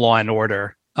from Law and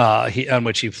Order, on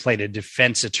which he played a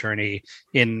defense attorney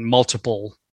in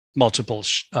multiple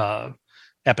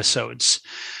episodes.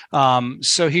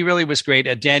 So he really was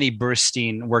great. Danny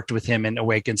Burstein worked with him in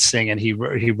Awake and Sing, and he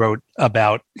wrote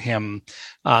about him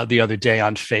the other day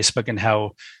on Facebook and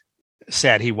how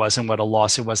sad he was and what a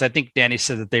loss it was. I think Danny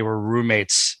said that they were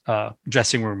roommates,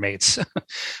 dressing room mates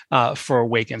for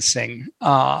Awake and Sing.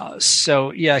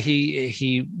 So yeah,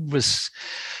 he was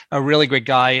a really great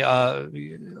guy,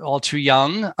 all too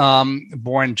young,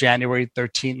 born January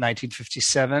 13th,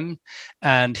 1957.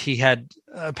 And he had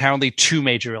apparently 2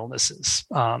 major illnesses.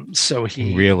 So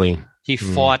he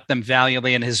fought them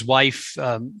valiantly. And his wife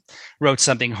wrote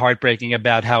something heartbreaking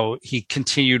about how he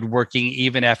continued working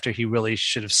even after he really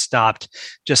should have stopped,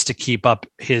 just to keep up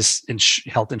his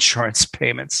health insurance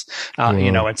payments,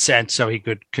 and so he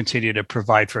could continue to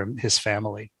provide for his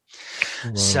family.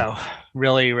 Wow. So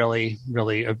really, really,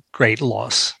 really a great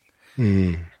loss.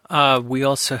 We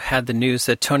also had the news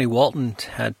that Tony Walton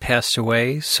had passed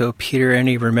away. So, Peter,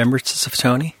 any remembrances of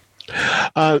Tony?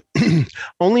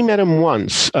 Only met him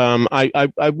once.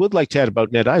 I would like to add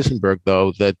about Ned Eisenberg,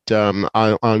 though, that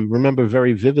I remember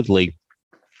very vividly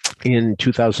in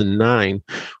 2009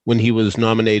 when he was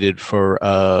nominated for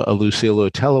a Lucille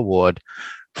Lortel Award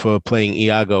for playing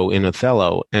Iago in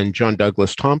Othello, and John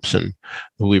Douglas Thompson,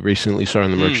 who we recently saw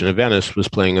in The Merchant of Venice, was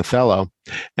playing Othello.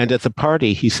 And at the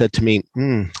party, he said to me,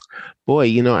 boy,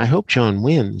 I hope John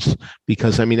wins,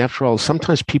 because, after all,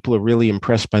 sometimes people are really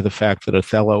impressed by the fact that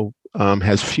Othello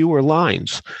has fewer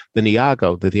lines than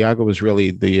Iago. That Iago is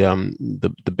really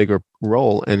the bigger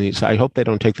role, and he said, I hope they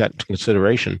don't take that into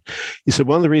consideration. He said,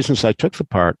 one of the reasons I took the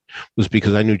part was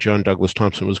because I knew John Douglas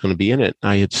Thompson was going to be in it.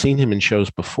 I had seen him in shows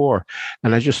before,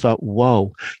 and I just thought,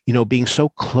 whoa, being so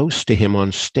close to him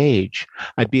on stage,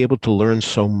 I'd be able to learn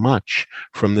so much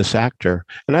from this actor.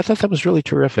 And I thought that was really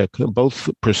terrific. Both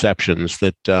perceptions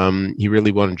that he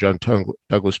really wanted John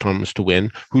Douglas Thompson to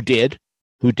win, who did,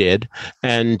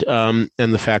 and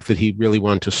the fact that he really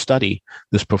wanted to study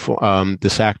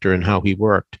this actor and how he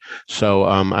worked. So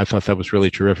I thought that was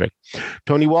really terrific.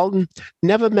 Tony Walton,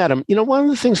 never met him. One of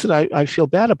the things that I feel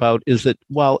bad about is that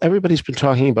while everybody's been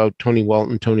talking about Tony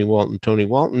Walton,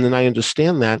 and I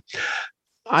understand that,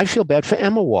 I feel bad for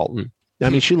Emma Walton.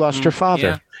 She lost her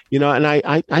father. Yeah. And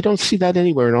I don't see that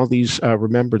anywhere in all these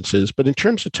remembrances. But in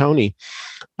terms of Tony,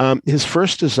 his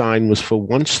first design was for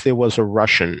Once There Was a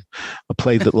Russian, a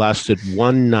play that lasted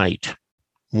one night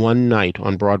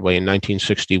on Broadway in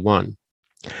 1961.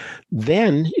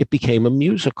 Then it became a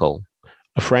musical,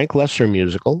 a Frank Lesser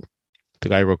musical. The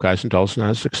guy who wrote Guys and Dolls and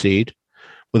How to Succeed,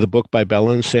 with a book by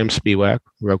Bella and Sam Spivak,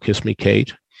 who wrote Kiss Me,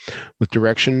 Kate, with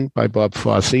direction by Bob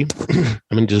Fosse.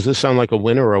 Does this sound like a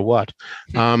winner or what?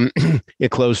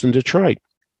 It closed in Detroit.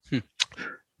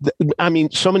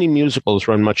 So many musicals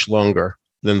run much longer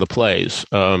than the plays.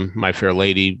 My Fair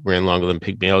Lady ran longer than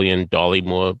Pygmalion, Dolly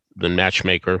more than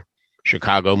Matchmaker,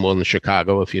 Chicago more than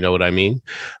Chicago, if you know what I mean.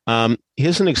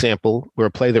 Here's an example where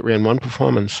a play that ran one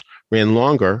performance ran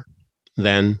longer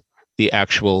than the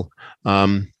actual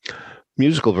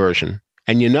musical version.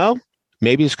 And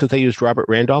maybe it's because they used Robert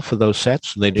Randolph for those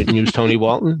sets. They didn't use Tony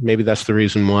Walton. Maybe that's the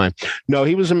reason why. No,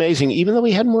 he was amazing, even though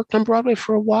he hadn't worked on Broadway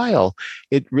for a while.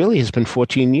 It really has been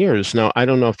 14 years. Now, I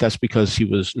don't know if that's because he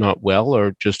was not well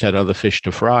or just had other fish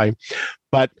to fry.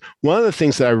 But one of the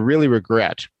things that I really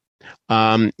regret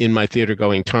in my theater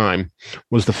going time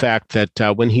was the fact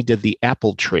that when he did The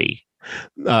Apple Tree,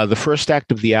 the first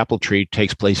act of The Apple Tree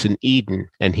takes place in Eden,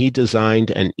 and he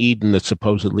designed an Eden that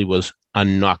supposedly was a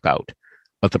knockout.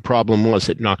 But the problem was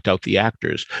it knocked out the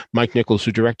actors. Mike Nichols,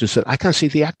 who directed, said, I can't see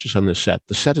the actors on this set.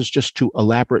 The set is just too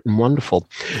elaborate and wonderful.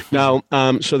 Now,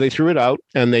 so they threw it out,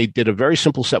 and they did a very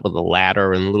simple set with a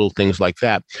ladder and little things like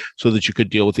that so that you could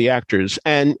deal with the actors.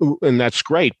 And that's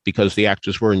great because the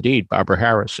actors were indeed Barbara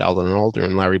Harris, Alden Alder,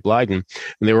 and Larry Blyden,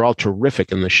 and they were all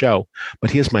terrific in the show. But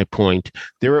here's my point.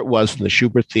 There it was in the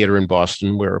Schubert Theater in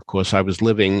Boston, where, of course, I was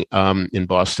living in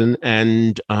Boston,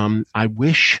 and I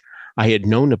wish I had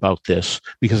known about this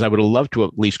because I would have loved to have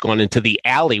at least gone into the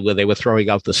alley where they were throwing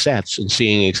out the sets and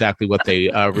seeing exactly what they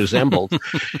resembled.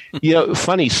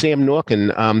 Funny, Sam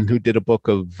Norkin, who did a book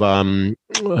of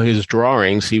his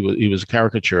drawings, he was a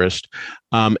caricaturist,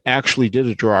 actually did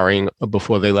a drawing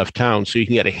before they left town. So you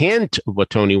can get a hint of what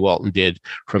Tony Walton did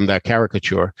from that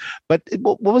caricature. But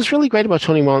what was really great about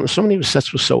Tony Walton, so many of his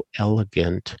sets were so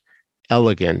elegant,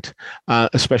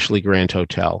 especially Grand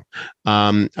Hotel.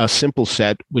 A simple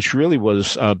set, which really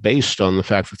was based on the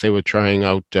fact that they were trying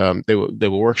out, they were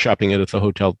workshopping it at the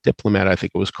Hotel Diplomat, I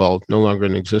think it was called, no longer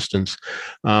in existence,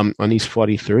 on East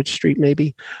 43rd Street,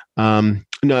 maybe.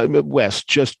 No, west,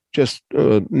 just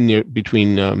near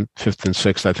between 5th and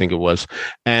 6th, I think it was.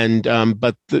 And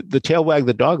but the tail wagged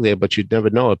the dog there, but you'd never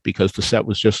know it because the set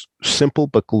was just simple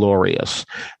but glorious.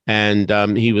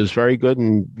 And he was very good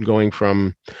in going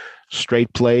from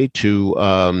straight play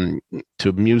to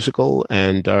musical,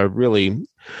 and really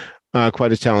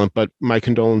quite a talent. But my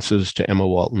condolences to Emma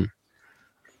Walton.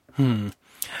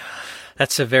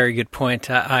 That's a very good point.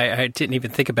 I didn't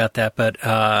even think about that, but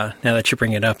now that you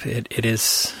bring it up, it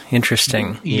is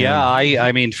interesting. Yeah,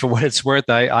 I mean, for what it's worth,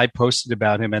 I posted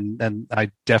about him, and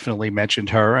I definitely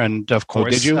mentioned her, and of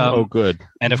course, did you? Good.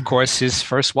 And of course, his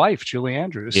first wife, Julie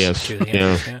Andrews. Yes, Julie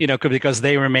Andrews, yeah. Because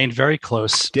they remained very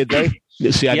close. Did they?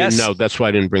 See, I didn't know. That's why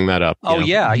I didn't bring that up. Oh,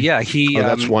 yeah.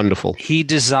 That's wonderful. He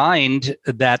designed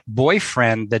that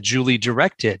Boyfriend that Julie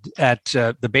directed at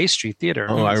the Bay Street Theater.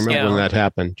 Oh, I remember when that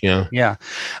happened. Yeah. Yeah.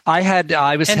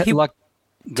 Didn't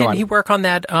he work on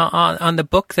that, on the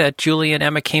book that Julie and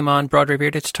Emma came on Broadway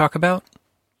Reader to talk about?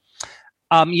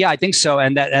 Yeah, I think so.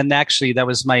 And actually that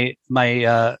was my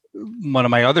one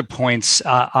of my other points.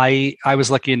 I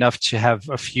was lucky enough to have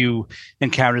a few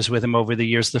encounters with him over the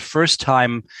years. The first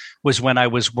time was when I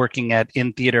was working at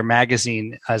In Theater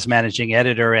magazine as managing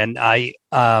editor, and I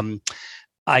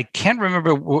can't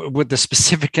remember with the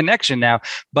specific connection now,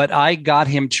 but I got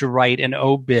him to write an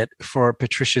obit for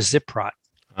Patricia Ziprot.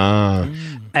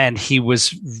 And he was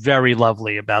very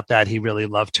lovely about that. He really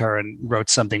loved her and wrote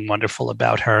something wonderful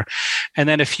about her. And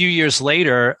then a few years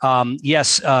later,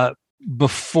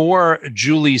 before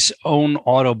Julie's own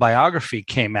autobiography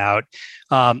came out,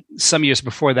 some years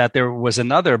before that, there was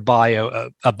another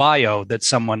bio that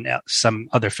some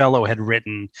other fellow had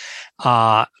written,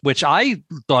 which I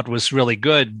thought was really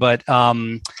good. But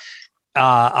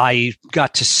I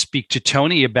got to speak to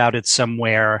Tony about it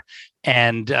somewhere.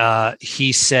 And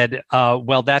he said,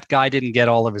 well, that guy didn't get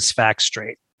all of his facts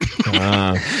straight.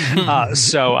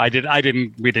 So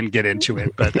we didn't get into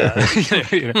it, but,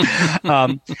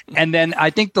 and then I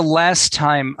think the last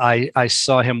time I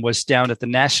saw him was down at the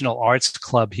National Arts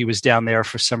Club. He was down there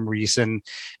for some reason.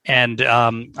 And,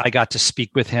 I got to speak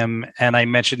with him, and I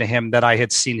mentioned to him that I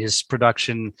had seen his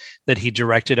production that he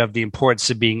directed of The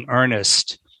Importance of Being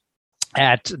Earnest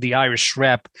at the Irish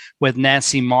Rep with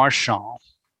Nancy Marchand.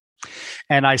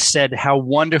 And I said how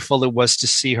wonderful it was to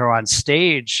see her on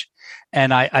stage.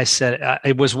 And I said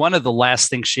it was one of the last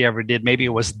things she ever did. Maybe it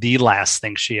was the last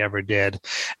thing she ever did.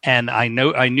 And I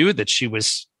knew that she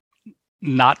was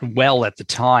not well at the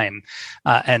time.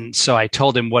 And so I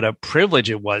told him what a privilege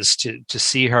it was to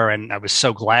see her. And I was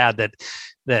so glad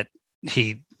that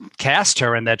he cast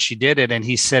her and that she did it. And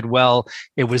he said, well,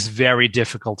 it was very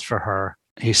difficult for her.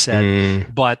 He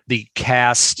said, but the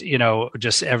cast,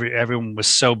 just everyone was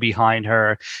so behind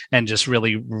her and just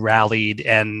really rallied,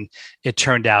 and it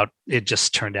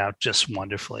just turned out just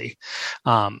wonderfully.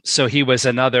 So he was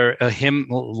him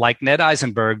like Ned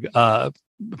Eisenberg.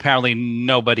 Apparently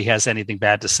nobody has anything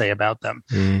bad to say about them.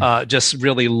 Just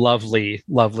really lovely,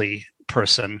 lovely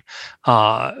person.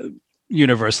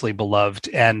 Universally beloved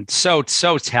and so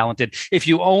talented. If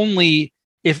you only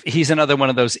if he's another one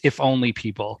of those if only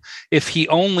people. If he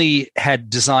only had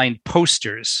designed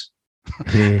posters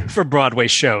for Broadway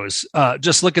shows,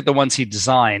 just look at the ones he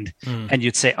designed, and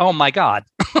you'd say, "Oh my God!"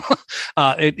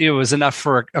 It was enough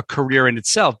for a career in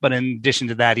itself. But in addition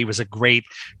to that, he was a great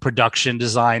production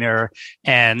designer,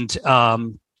 and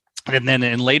then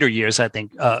in later years, I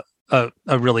think a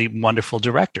really wonderful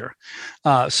director.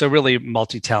 So really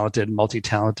multi-talented.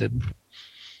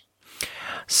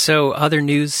 So other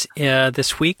news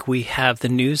this week, we have the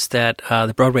news that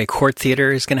the Broadway Court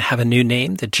Theater is going to have a new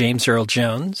name, the James Earl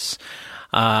Jones.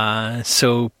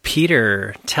 So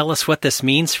Peter, tell us what this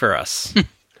means for us.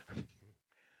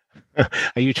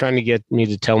 Are you trying to get me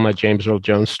to tell my James Earl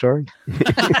Jones story? Is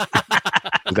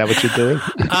that what you're doing?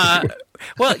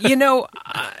 Well,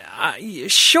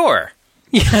 sure.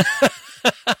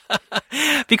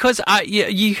 Because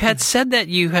you had said that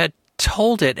you had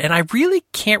told it, and I really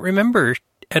can't remember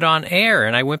it on air,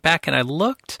 and I went back and I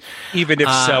looked. Even if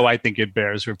so, I think it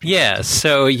bears repeating. Yeah,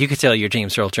 so you could tell your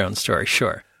James Earl Jones story,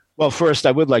 sure. Well, first,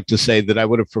 I would like to say that I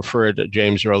would have preferred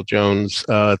James Earl Jones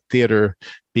Theater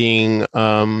being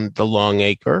the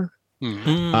Longacre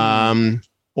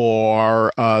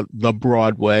or the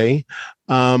Broadway,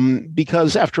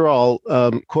 because after all,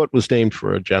 Court was named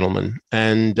for a gentleman,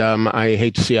 and I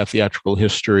hate to see our theatrical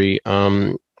history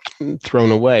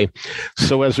thrown away.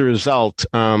 So as a result,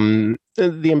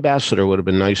 the ambassador would have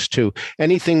been nice too.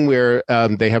 Anything where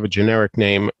they have a generic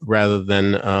name rather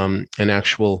than an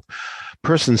actual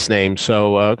person's name.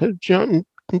 So John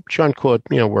Court,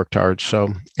 worked hard.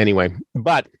 So anyway,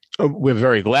 but we're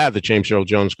very glad that James Earl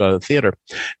Jones got a theater.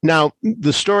 Now,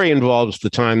 the story involves the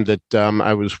time that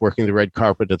I was working the red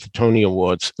carpet at the Tony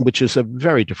Awards, which is a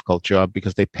very difficult job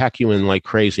because they pack you in like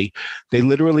crazy. They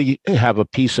literally have a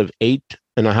piece of 8.5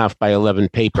 by 11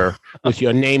 paper with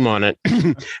your name on it.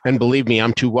 And believe me,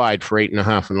 I'm too wide for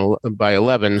 8.5 by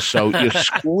 11. So you're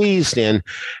squeezed in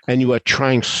and you are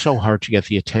trying so hard to get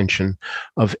the attention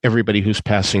of everybody who's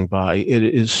passing by. It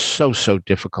is so, so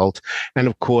difficult. And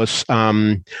of course,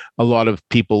 a lot of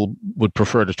people would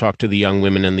prefer to talk to the young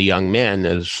women and the young men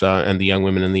and the young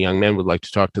women and the young men would like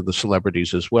to talk to the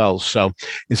celebrities as well. So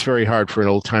it's very hard for an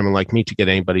old timer like me to get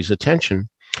anybody's attention.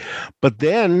 But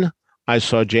then I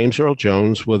saw James Earl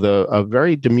Jones with a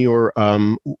very demure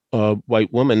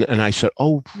white woman, and I said,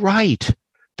 "Oh, right,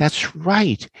 that's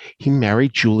right. He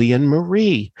married Julianne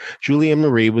Marie. Julianne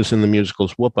Marie was in the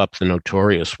musicals Whoop Up, the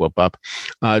notorious Whoop Up,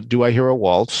 Do I Hear a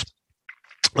Waltz,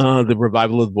 the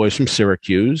revival of the Boys from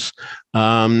Syracuse,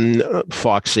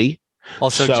 Foxy.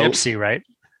 Also Gypsy, right?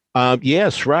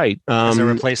 Yes, right. As a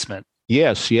replacement.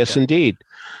 Yes, yeah. Indeed.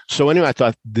 So anyway, I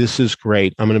thought this is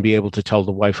great. I'm going to be able to tell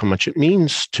the wife how much it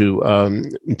means to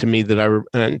me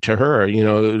and to her.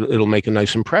 It'll make a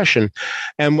nice impression.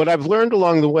 And what I've learned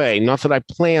along the way, not that I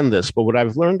planned this, but what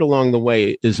I've learned along the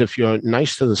way is if you're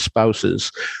nice to the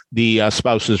spouses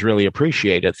really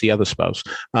appreciate it. The other spouse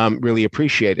really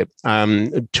appreciate it.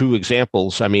 2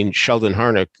 examples. I mean, Sheldon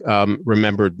Harnick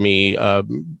remembered me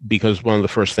because one of the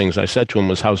first things I said to him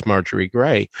was, "How's Marjorie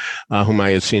Gray?" Whom I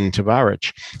had seen in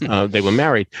Tavarich. They were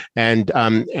married. And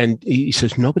he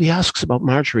says, "Nobody asks about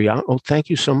Marjorie." Oh, thank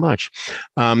you so much.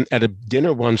 At a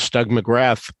dinner once, Doug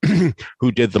McGrath,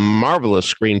 who did the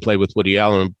marvelous screenplay with Woody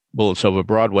Allen, Bullets Over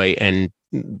Broadway, and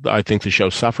I think the show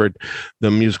suffered,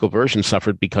 the musical version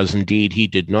suffered because indeed he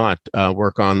did not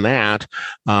work on that.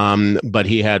 But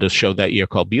he had a show that year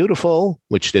called Beautiful,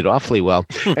 which did awfully well.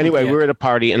 Anyway, yeah. We're at a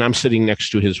party and I'm sitting next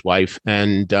to his wife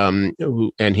and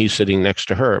he's sitting next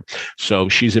to her. So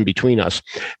she's in between us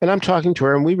and I'm talking to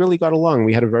her and we really got along.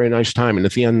 We had a very nice time. And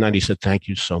at the end of the night, he said, "Thank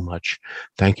you so much.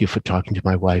 Thank you for talking to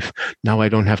my wife. Now I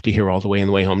don't have to hear all the way on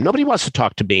the way home. Nobody wants to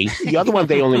talk to me. The other one,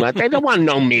 they don't want to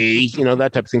know me,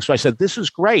 that type of thing." So I said, "This is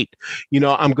great.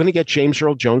 I'm going to get James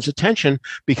Earl Jones' attention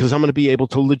because I'm going to be able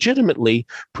to legitimately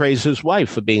praise his wife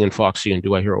for being in Foxy and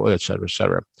Do I Hear a, et cetera, et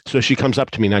cetera." So she comes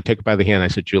up to me and I take her by the hand. I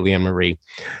said, "Julianne Marie,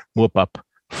 Whoop Up,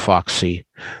 Foxy,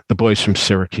 the Boys from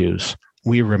Syracuse.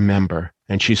 We remember."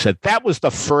 And she said, "That was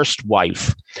the first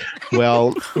wife."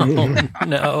 Well, oh,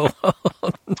 no.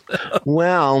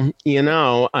 Well,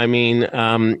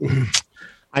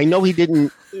 I know he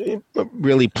didn't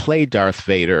really play Darth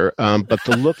Vader, but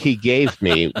the look he gave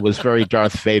me was very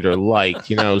Darth Vader-like,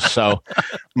 so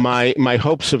my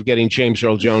hopes of getting James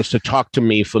Earl Jones to talk to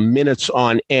me for minutes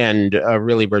on end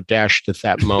really were dashed at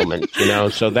that moment,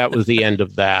 so that was the end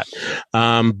of that.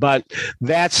 But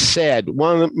that said,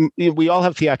 we all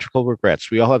have theatrical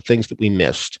regrets. We all have things that we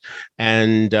missed.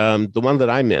 And the one that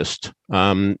I missed,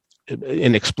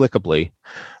 inexplicably,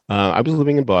 I was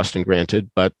living in Boston,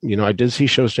 granted, but, I did see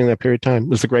shows during that period of time. It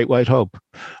was The Great White Hope,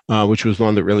 which was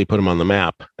one that really put him on the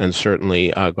map and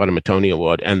certainly got him a Tony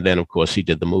Award. And then, of course, he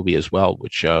did the movie as well,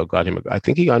 which got him, I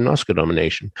think he got an Oscar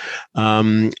nomination.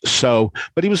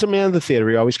 But he was a man of the theater.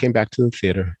 He always came back to the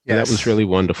theater. Yes. And that was really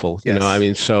wonderful. Yes.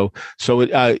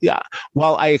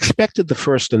 While I expected the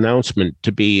first announcement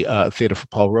to be theater for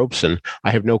Paul Robeson,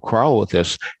 I have no quarrel with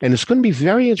this. And it's going to be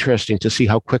very interesting to see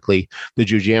how quickly the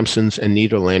Jew Jamsons and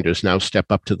Nederlanders now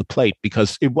step up to the plate,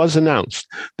 because it was announced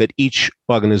that each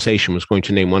organization was going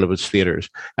to name one of its theaters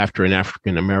after an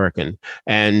African American.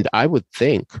 And I would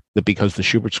think that because the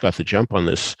Schuberts got the jump on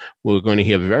this, we're going to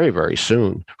hear very, very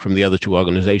soon from the other two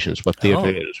organizations what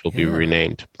theaters will be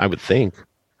renamed. I would think.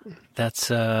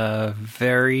 That's a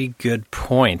very good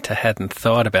point. I hadn't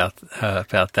thought about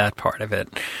that part of it.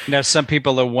 Now, some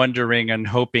people are wondering and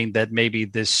hoping that maybe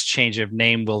this change of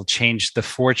name will change the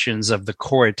fortunes of the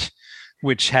court,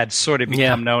 which had sort of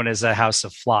become known as a house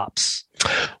of flops.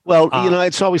 Well,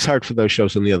 it's always hard for those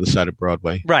shows on the other side of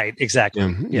Broadway. Right,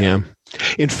 exactly. Yeah.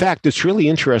 In fact, it's really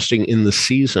interesting in the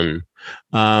season.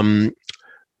 William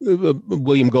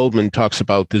Goldman talks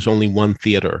about there's only one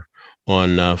theater on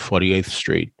 48th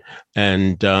Street.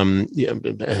 And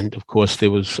of course there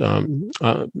was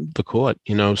the court,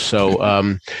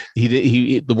 so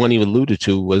he the one he alluded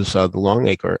to was the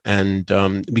Longacre, and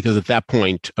because at that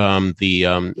point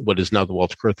the what is now the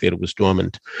Walter Kerr Theater was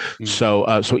dormant,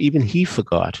 so even he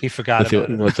forgot about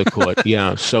the court.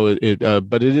 Yeah, so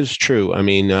but it is true. I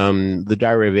mean, the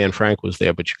Diary of Anne Frank was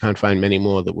there, but you can't find many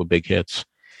more that were big hits.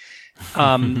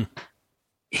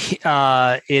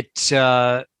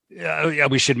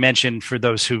 We should mention, for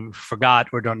those who forgot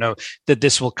or don't know, that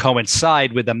this will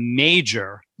coincide with a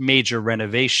major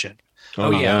renovation.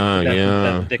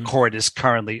 The court is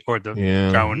currently, or the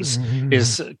grounds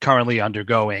is currently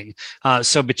undergoing.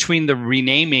 So between the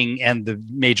renaming and the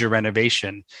major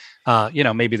renovation,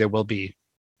 maybe there will be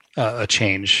a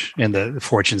change in the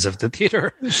fortunes of the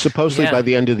theater. Supposedly by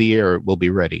the end of the year, it will be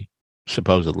ready.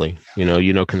 Supposedly,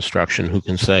 construction, who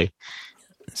can say?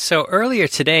 So earlier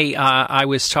today, I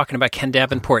was talking about Ken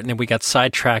Davenport, and then we got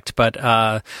sidetracked. But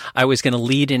I was going to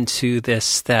lead into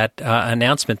that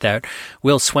announcement that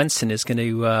Will Swenson is going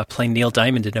to play Neil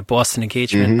Diamond in a Boston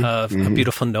engagement of A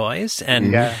Beautiful Noise.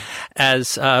 And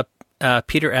as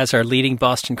Peter, as our leading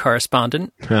Boston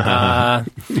correspondent,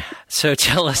 so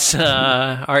tell us: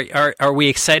 are we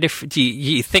excited? Do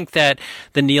you think that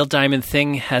the Neil Diamond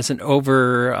thing has an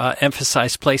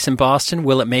overemphasized place in Boston?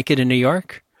 Will it make it in New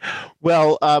York?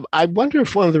 Well, I wonder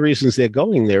if one of the reasons they're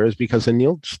going there is because the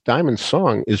Neil Diamond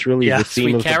song is really the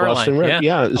theme of Caroline. The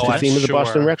Boston it's the theme of the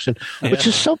Boston Rexon, which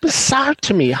is so bizarre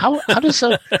to me. How does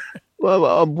a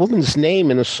woman's name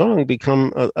in a song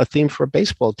become a theme for a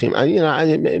baseball team?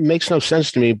 It makes no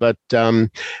sense to me. But I've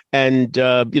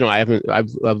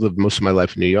lived most of my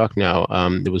life in New York now.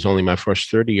 It was only my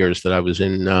first 30 years that I was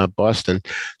in Boston,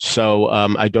 so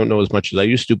I don't know as much as I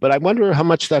used to. But I wonder how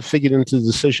much that figured into the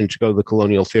decision to go to the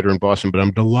Colonial Theater in Boston. But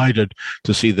I'm delighted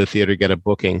to see the theater get a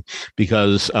booking,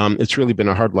 because it's really been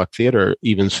a hard luck theater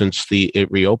even since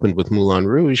it reopened with Moulin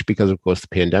Rouge, because of course the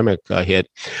pandemic hit,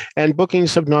 and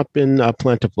bookings have not been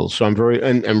plentiful. So I'm very,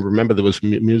 and remember there was a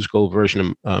musical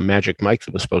version of Magic Mike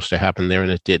that was supposed to happen there,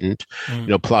 and it didn't.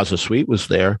 Plaza Suite was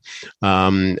there,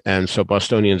 and so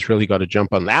Bostonians really got to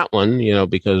jump on that one,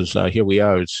 because here we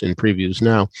are, it's in previews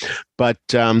now. But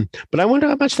I wonder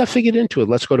how much that figured into it.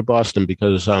 Let's go to Boston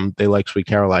because they like Sweet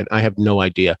Caroline. I have no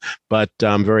idea, but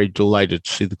I'm very delighted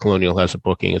to see the Colonial has a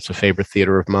booking. It's a favorite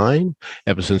theater of mine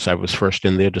ever since I was first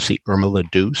in there to see Irma La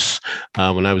Douce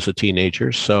when I was a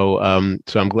teenager. So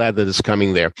I'm glad that it's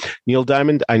coming there. Neil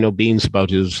Diamond, I know beans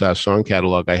about his song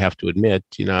catalog, I have to admit.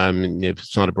 If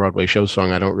it's not a Broadway show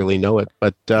song, I don't really know it.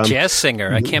 But jazz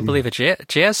singer, I can't believe a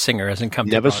jazz singer hasn't come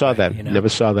to Broadway. Never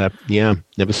saw that. Yeah,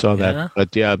 never saw that.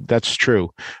 But yeah, that's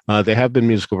true. There have been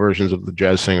musical versions of the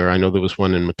jazz singer. I know there was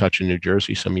one in Metuchen, New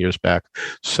Jersey some years back.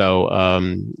 So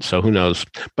who knows?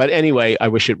 But anyway, I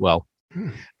wish it well.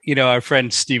 Our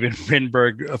friend Steven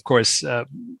Rinberg, of course,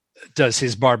 does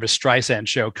his Barbra Streisand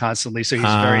show constantly. So he's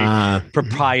very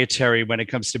proprietary when it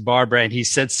comes to Barbra. And he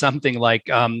said something like,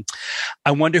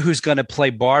 I wonder who's going to play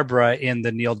Barbra in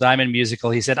the Neil Diamond musical.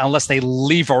 He said, unless they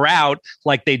leave her out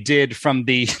like they did from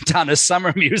the Donna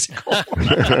Summer musical.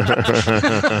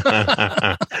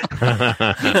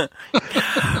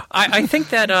 I think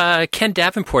that Ken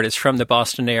Davenport is from the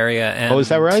Boston area. And is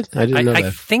that right? I didn't know that. I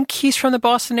think he's from the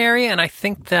Boston area, and I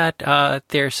think that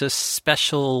there's a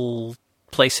special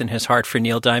place in his heart for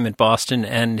Neil Diamond, Boston,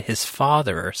 and his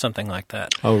father, or something like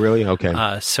that. Oh, really?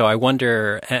 Okay. So I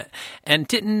wonder. And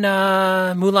didn't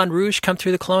Moulin Rouge come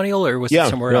through the Colonial, or was it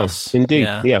somewhere else? Indeed.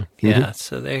 Yeah. Yeah.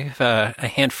 So they have a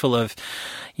handful of,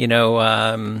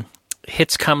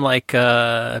 hits come like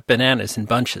bananas in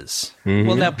bunches. Mm-hmm.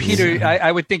 Well, now, Peter,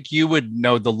 I would think you would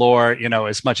know the lore,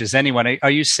 as much as anyone. Are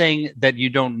you saying that you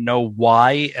don't know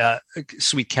why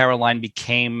Sweet Caroline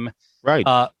became right?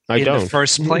 in the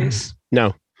first place?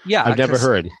 No. Yeah, I've never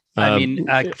heard.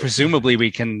 Presumably we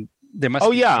can. There must.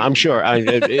 Oh, yeah, I'm sure.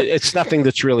 It's nothing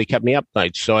that's really kept me up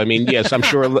nights. So, I mean, yes, I'm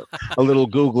sure a little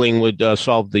Googling would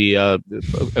solve the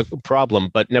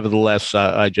problem. But nevertheless,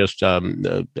 I just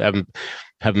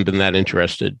haven't been that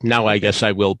interested. Now I guess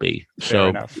I will be.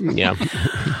 So,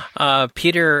 yeah.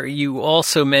 Peter, you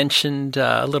also mentioned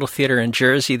a little theater in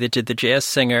Jersey that did The Jazz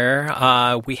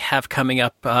Singer. We have coming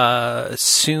up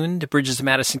soon The Bridges of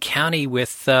Madison County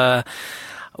with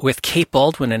Kate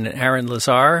Baldwin and Aaron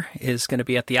Lazar is going to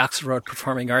be at the Oxford Road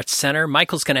Performing Arts Center.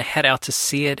 Michael's going to head out to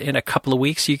see it in a couple of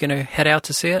weeks. Are you going to head out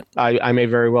to see it? I may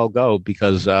very well go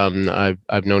because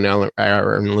I've known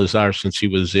Aaron Lazar since he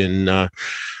was in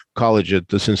college at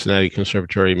the Cincinnati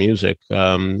Conservatory of Music,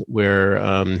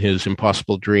 where his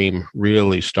Impossible Dream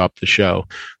really stopped the show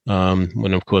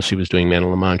when, of course, he was doing Man of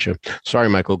La Mancha. Sorry,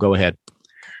 Michael, go ahead.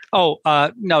 Oh,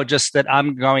 no, just that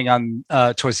I'm going on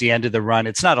towards the end of the run.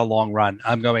 It's not a long run.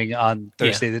 I'm going on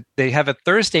Thursday. Yeah. They have a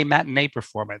Thursday matinee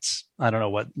performance. I don't know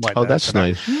what oh, that's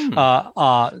nice.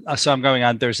 So I'm going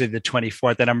on Thursday the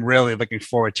 24th, and I'm really looking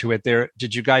forward to it.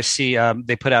 Did you guys see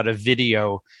they put out a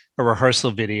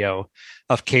rehearsal video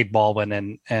of Kate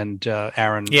Baldwin and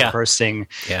Aaron rehearsing.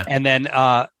 Yeah.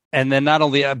 And then not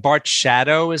only Bart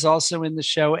Shadow is also in the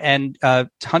show, and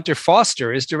Hunter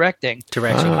Foster is directing.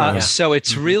 So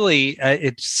it's really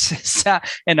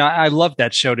and I love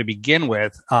that show to begin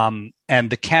with. And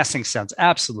the casting sounds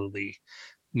absolutely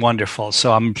wonderful.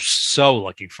 So I'm so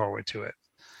looking forward to it.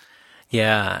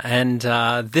 Yeah, and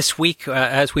this week,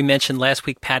 as we mentioned last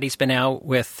week, Patty's been out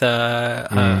with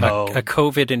a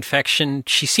COVID infection.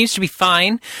 She seems to be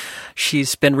fine.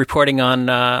 She's been reporting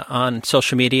on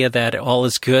social media that all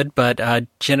is good, but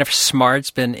Jennifer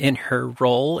Smart's been in her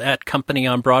role at Company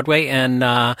on Broadway, and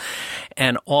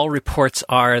all reports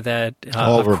are that,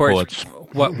 of course,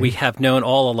 what we have known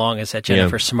all along is that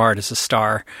Jennifer Smart is a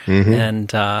star,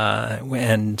 and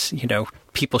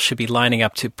people should be lining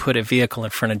up to put a vehicle in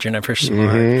front of Jennifer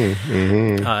Smart,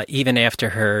 even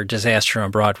after her disaster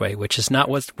on Broadway, which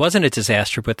wasn't a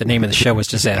disaster, but the name of the show was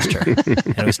Disaster,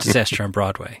 and it was Disaster on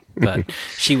Broadway. But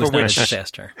she was not a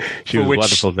disaster. She was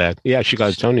wonderful at that. Yeah, she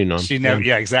got a Tony nom. She never,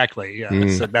 exactly. Yeah,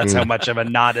 so that's how much of a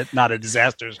not a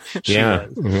disaster she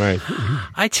was. Right.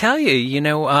 I tell you,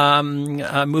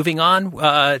 moving on,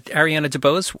 Ariana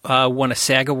DeBose won a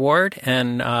SAG award,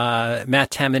 and Matt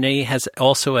Tamanini has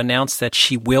also announced that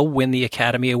she will win the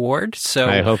Academy Award. So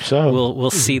I hope so.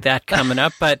 We'll see that coming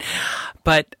up. But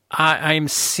I'm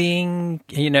seeing,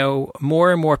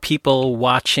 more and more people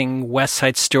watching West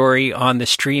Side Story on the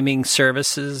streaming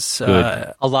services.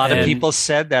 A lot of people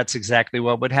said that's exactly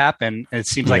what would happen. It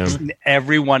seems like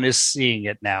everyone is seeing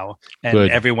it now, and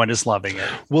everyone is loving it.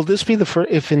 Will this be the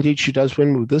first, if indeed she does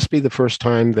win, will this be the first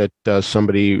time that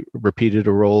somebody repeated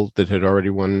a role that had already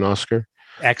won an Oscar?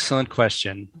 Excellent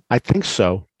question. I think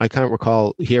so. I can't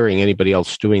recall hearing anybody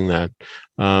else doing that.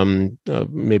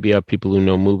 Maybe people who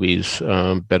know movies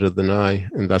better than I,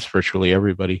 and that's virtually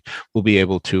everybody, will be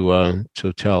able to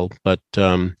tell. But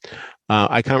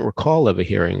I can't recall ever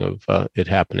hearing of it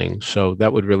happening. So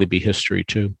that would really be history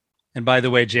too. And by the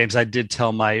way, James, I did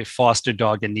tell my foster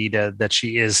dog Anita that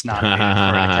she is nominated for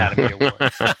an Academy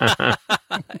Award.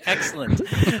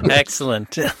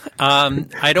 Excellent.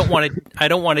 I don't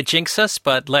want to jinx us,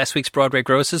 but last week's Broadway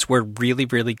grosses were really,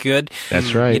 really good.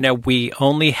 That's right. We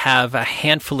only have a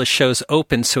handful of shows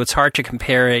open, so it's hard to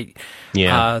compare it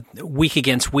week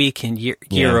against week and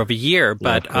year over year.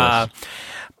 But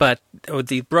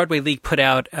the Broadway League put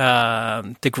out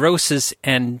the grosses,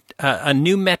 and a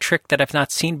new metric that I've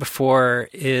not seen before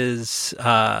is,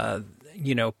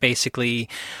 basically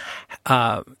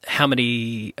how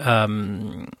many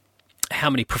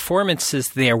performances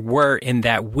there were in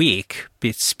that week.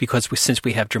 Because since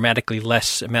we have dramatically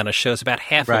less amount of shows, about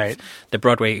half of the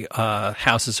Broadway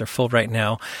houses are full right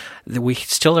now. We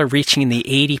still are reaching the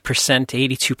 80%,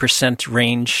 82%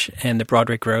 range in the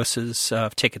Broadway grosses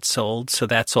of tickets sold. So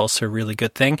that's also a really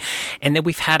good thing. And then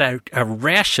we've had a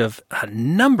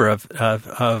number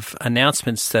of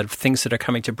announcements of things that are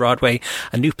coming to Broadway.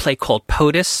 A new play called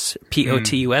POTUS,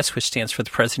 P-O-T-U-S, which stands for the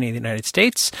President of the United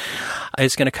States,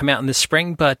 is going to come out in the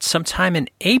spring. But sometime in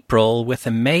April, with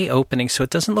a May opening so it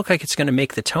doesn't look like it's going to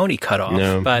make the Tony cutoff.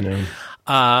 No.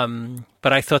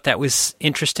 But I thought that was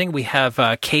interesting. We have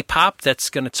K-pop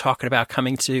that's going to talk about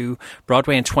coming to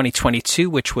Broadway in 2022,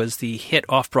 which was the hit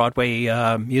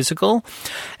off-Broadway musical.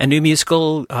 A new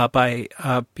musical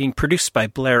being produced by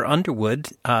Blair Underwood,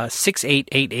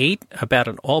 6888, about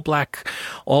an all-black,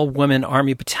 all-women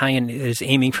Army battalion is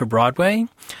aiming for Broadway.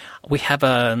 We have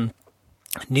a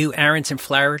new Ahrens and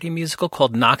Flaherty musical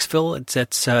called Knoxville. It's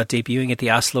debuting at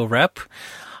the Oslo Rep.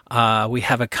 We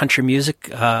have a country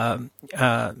musical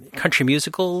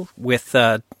with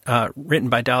written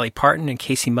by Dolly Parton and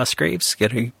Casey Musgraves,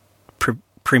 getting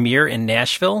premiere in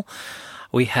Nashville.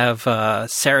 We have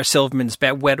Sarah Silverman's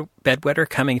Bedwetter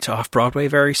coming to Off-Broadway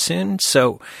very soon.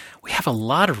 So we have a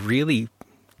lot of really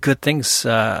good things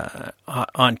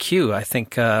on cue. I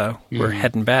think we're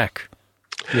heading back.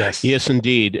 Yes,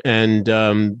 indeed. And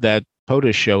that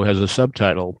POTUS show has a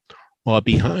subtitle, "While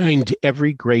behind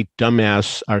every great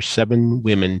dumbass are 7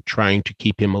 women trying to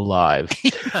keep him alive."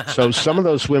 So some of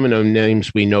those women are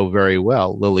names we know very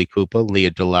well: Lily Cooper,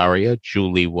 Leah Delaria,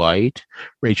 Julie White,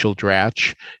 Rachel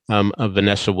Dratch,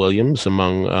 Vanessa Williams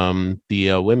among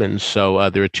the women. So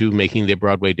there are 2 making their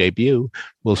Broadway debut.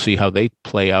 We'll see how they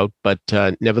play out. But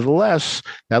nevertheless,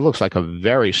 that looks like a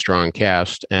very strong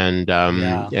cast, and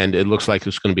it looks like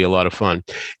it's going to be a lot of fun.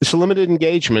 It's a limited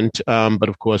engagement, but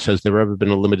of course, has there ever been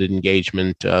a limited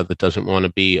engagement that doesn't want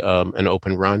to be an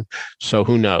open run? So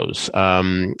who knows?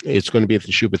 It's going to be at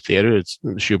the Schubert Theater.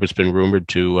 Schubert's been rumored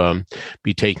to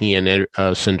be taking in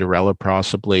Cinderella,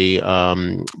 possibly,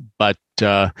 but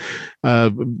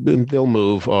they'll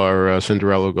move, or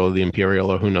Cinderella will go to the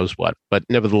Imperial, or who knows what. But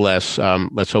nevertheless,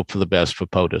 let's hope for the best for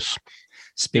POTUS.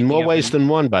 In more ways than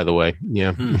one, by the way.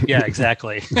 Yeah. Yeah,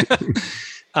 exactly.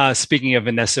 Speaking of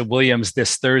Vanessa Williams,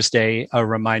 this Thursday, a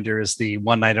reminder, is the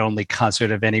one-night-only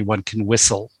concert of Anyone Can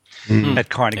Whistle at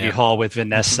Carnegie Hall with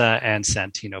Vanessa and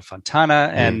Santino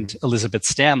Fontana and Elizabeth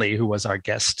Stanley, who was our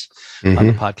guest on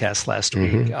the podcast last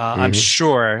week. I'm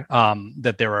sure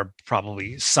that there are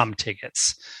probably some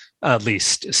tickets, at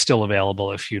least, still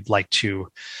available if you'd like to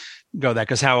go that,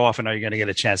 because how often are you going to get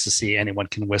a chance to see Anyone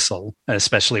Can Whistle,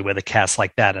 especially with a cast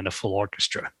like that and a full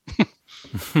orchestra?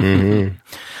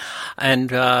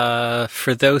 And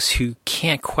for those who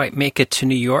can't quite make it to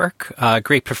New York,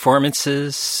 Great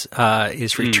Performances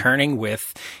is returning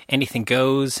with Anything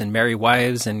Goes and Merry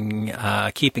Wives and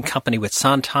Keeping Company with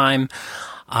Sondheim.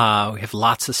 We have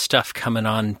lots of stuff coming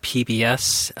on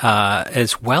PBS,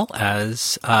 as well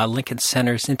as Lincoln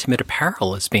Center's Intimate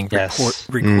Apparel is being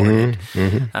recorded.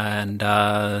 And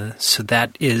so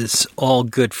that is all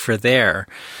good for there.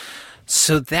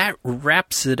 So that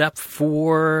wraps it up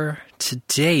for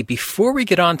today. Before we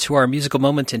get on to our musical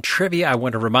moment and trivia, I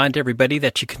want to remind everybody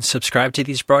that you can subscribe to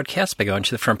these broadcasts by going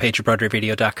to the front page of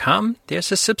BroadwayRadio.com.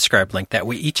 There's a subscribe link. That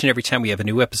way, each and every time we have a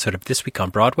new episode of This Week on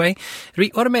Broadway, it'll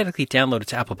be automatically downloaded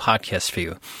to Apple Podcasts for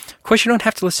you. Of course, you don't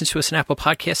have to listen to us on Apple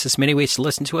Podcasts. There's many ways to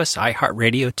listen to us: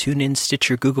 iHeartRadio, TuneIn,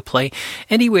 Stitcher, Google Play.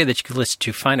 Anywhere that you can listen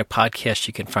to, find a podcast,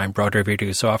 you can find Broadway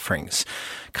Radio's offerings.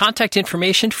 Contact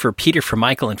information for Peter, for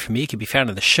Michael, and for me can be found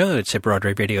in the show notes at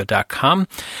BroadwayRadio.com,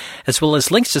 as well as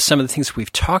links to some of the things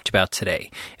we've talked about today.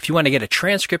 If you want to get a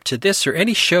transcript to this or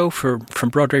any show from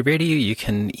Broadway Radio, you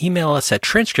can email us at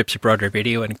transcripts@Broadway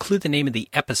Radio and include the name of the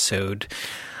episode.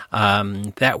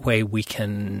 That way we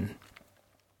can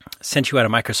send you out a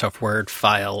Microsoft Word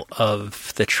file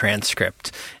of the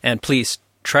transcript. And please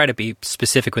try to be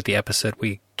specific with the episode.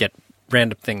 We get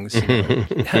random things.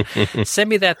 Send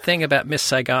me that thing about Miss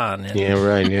Saigon.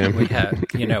 And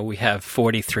we have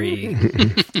 43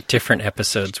 different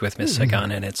episodes with Miss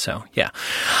Saigon in it. So yeah.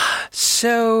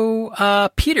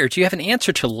 So Peter, do you have an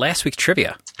answer to last week's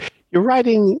trivia? You're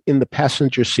riding in the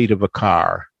passenger seat of a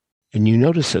car, and you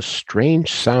notice a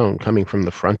strange sound coming from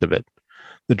the front of it.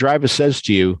 The driver says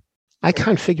to you, "I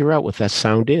can't figure out what that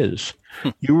sound is."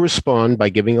 You respond by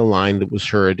giving a line that was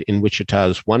heard in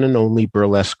Wichita's one and only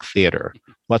burlesque theater.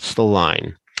 What's the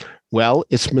line? Well,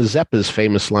 it's Mazeppa's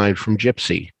famous line from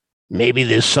Gypsy. "Maybe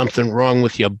there's something wrong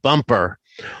with your bumper,"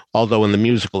 although in the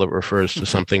musical it refers to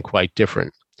something quite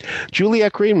different.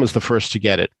 Juliette Green was the first to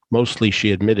get it, mostly,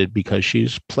 she admitted, because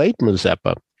she's played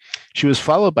Mazeppa. She was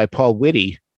followed by Paul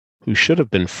Whitty, who should have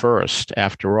been first.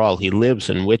 After all, he lives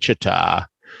in Wichita.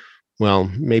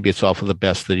 Well, maybe it's all for the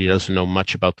best that he doesn't know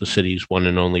much about the city's one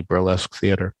and only burlesque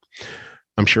theater.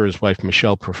 I'm sure his wife,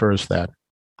 Michelle, prefers that,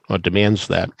 or demands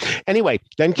that. Anyway,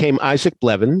 then came Isaac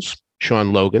Blevins,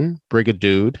 Sean Logan,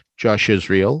 Brigadude, Josh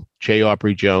Israel, J.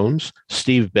 Aubrey Jones,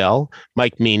 Steve Bell,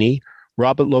 Mike Meany,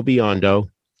 Robert Lobiondo,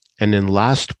 and in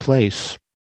last place,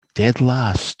 dead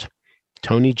last,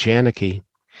 Tony Janicki.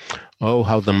 Oh,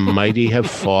 how the mighty have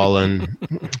fallen.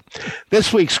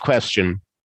 This week's question.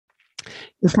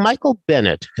 If Michael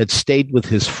Bennett had stayed with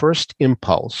his first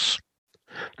impulse,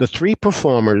 the three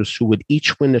performers who would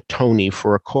each win a Tony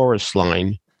for a chorus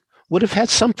line would have had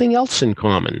something else in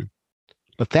common.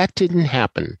 But that didn't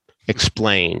happen.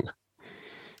 Explain.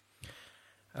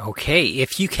 Okay,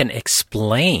 if you can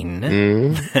explain,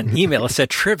 then email us at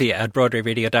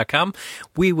trivia@broadwayradio.com.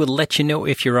 We will let you know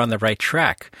if you're on the right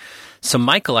track. So,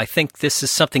 Michael, I think this is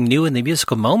something new in the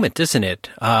musical moment, isn't it?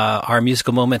 Our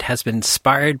musical moment has been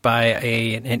inspired by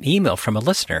an email from a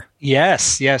listener.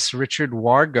 Yes. Richard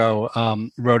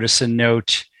Wargo wrote us a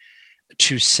note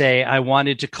to say, I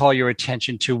wanted to call your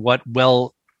attention to what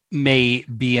may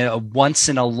be a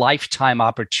once-in-a-lifetime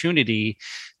opportunity,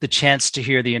 the chance to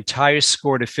hear the entire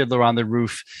score to Fiddler on the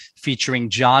Roof, featuring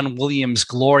John Williams'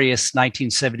 glorious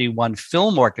 1971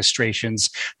 film orchestrations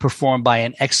performed by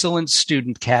an excellent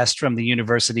student cast from the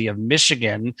University of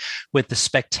Michigan, with the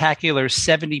spectacular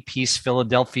 70-piece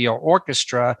Philadelphia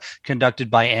Orchestra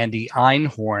conducted by Andy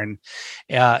Einhorn.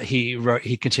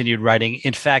 He continued writing,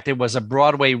 in fact, it was a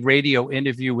Broadway radio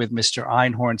interview with Mr.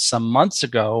 Einhorn some months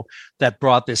ago that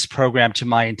brought this program to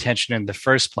my attention in the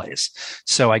first place.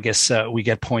 So I guess we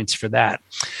get points for that.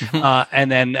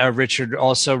 And then Richard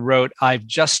also wrote, I've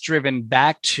just driven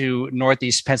back to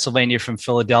Northeast Pennsylvania from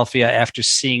Philadelphia after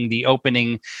seeing the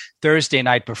opening Thursday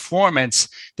night performance.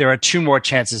 There are two more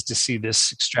chances to see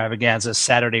this extravaganza: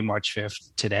 Saturday, March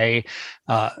 5th, today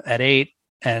at 8.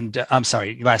 And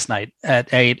last night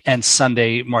at 8, and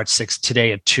Sunday, March 6th,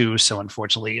 today at 2. So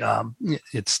unfortunately,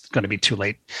 it's going to be too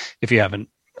late if you haven't,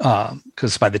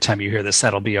 because by the time you hear this,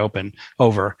 that'll be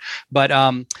over. But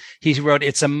he wrote,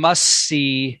 it's a must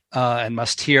see and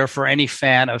must hear for any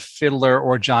fan of Fiddler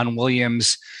or John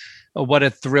Williams. What a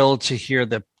thrill to hear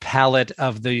the palette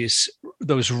of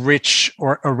those rich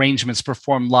arrangements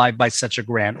performed live by such a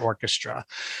grand orchestra.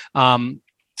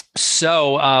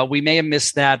 So we may have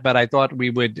missed that, but I thought we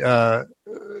would,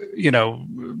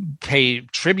 pay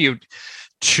tribute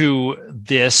to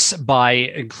this by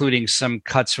including some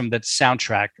cuts from the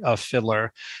soundtrack of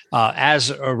Fiddler,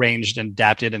 as arranged and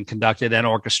adapted and conducted and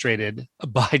orchestrated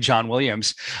by John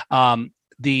Williams. Our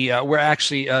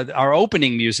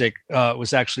opening music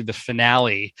was actually the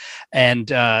finale,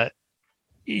 and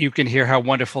you can hear how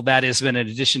wonderful that is. But in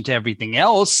addition to everything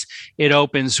else, it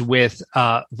opens with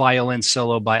violin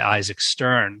solo by Isaac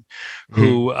Stern,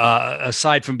 who,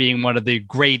 aside from being one of the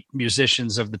great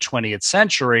musicians of the 20th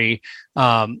century,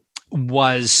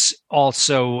 was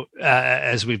also,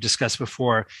 as we've discussed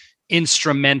before,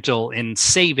 instrumental in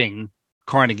saving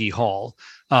Carnegie Hall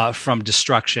from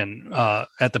destruction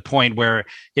at the point where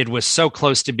it was so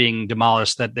close to being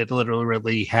demolished that it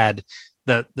literally had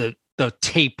the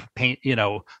tape paint,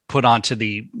 put onto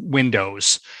the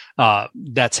windows.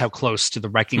 That's how close to the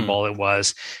wrecking ball it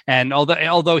was. And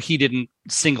although he didn't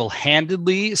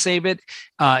single-handedly save it,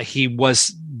 he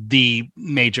was the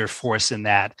major force in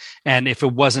that. And if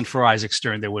it wasn't for Isaac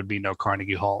Stern, there would be no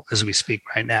Carnegie Hall as we speak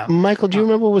right now. Michael, do you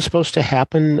remember what was supposed to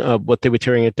happen? What they were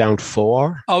tearing it down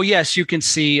for? Oh yes, you can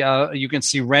see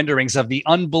renderings of the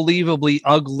unbelievably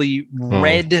ugly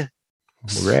red.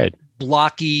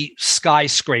 Blocky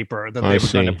skyscraper that they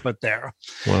were going to put there.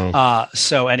 Wow.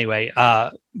 So anyway,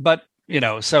 but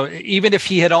so even if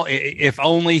if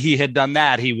only he had done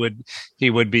that, he would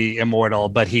be immortal.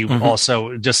 But he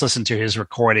also, just listen to his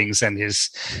recordings and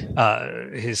his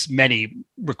many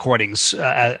recordings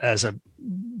as a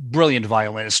brilliant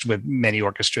violinist with many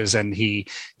orchestras, and he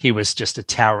was just a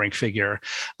towering figure.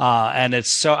 And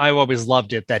it's so, I always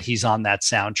loved it that he's on that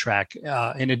soundtrack,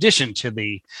 in addition to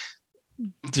the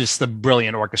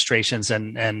brilliant orchestrations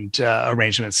and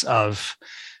arrangements of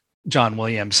John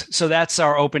Williams. So that's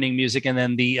our opening music, and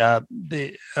then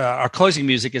our closing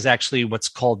music is actually what's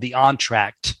called the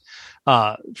entr'acte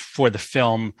for the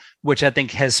film, which I think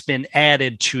has been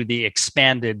added to the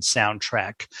expanded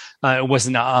soundtrack. It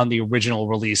wasn't on the original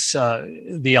release,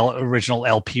 the original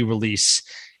LP release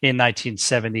in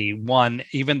 1971,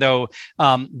 even though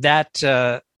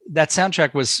that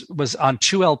soundtrack was on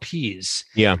 2 LPs.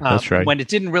 Yeah, that's right. When it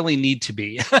didn't really need to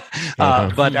be.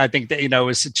 But I think that, it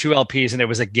was 2 LPs, and it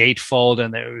was a gatefold,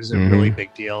 and it was a really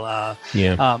big deal.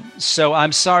 So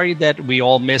I'm sorry that we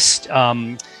all missed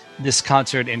this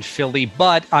concert in Philly,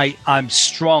 but I'm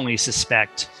strongly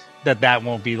suspect that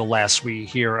won't be the last we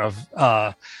hear of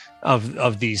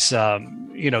these,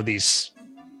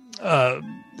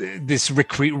 this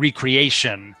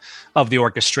recreation of the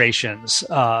orchestrations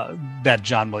that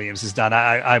John Williams has done.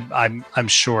 I'm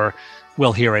sure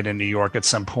we'll hear it in New York at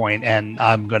some point, and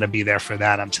I'm going to be there for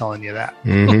that. I'm telling you that.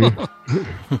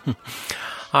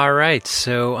 All right.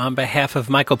 So on behalf of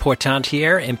Michael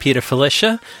Portantiere and Peter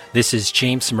Felicia, this is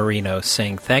James Marino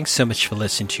saying thanks so much for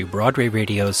listening to Broadway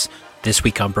Radio's This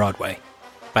Week on Broadway.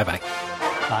 Bye-bye.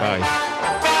 Bye.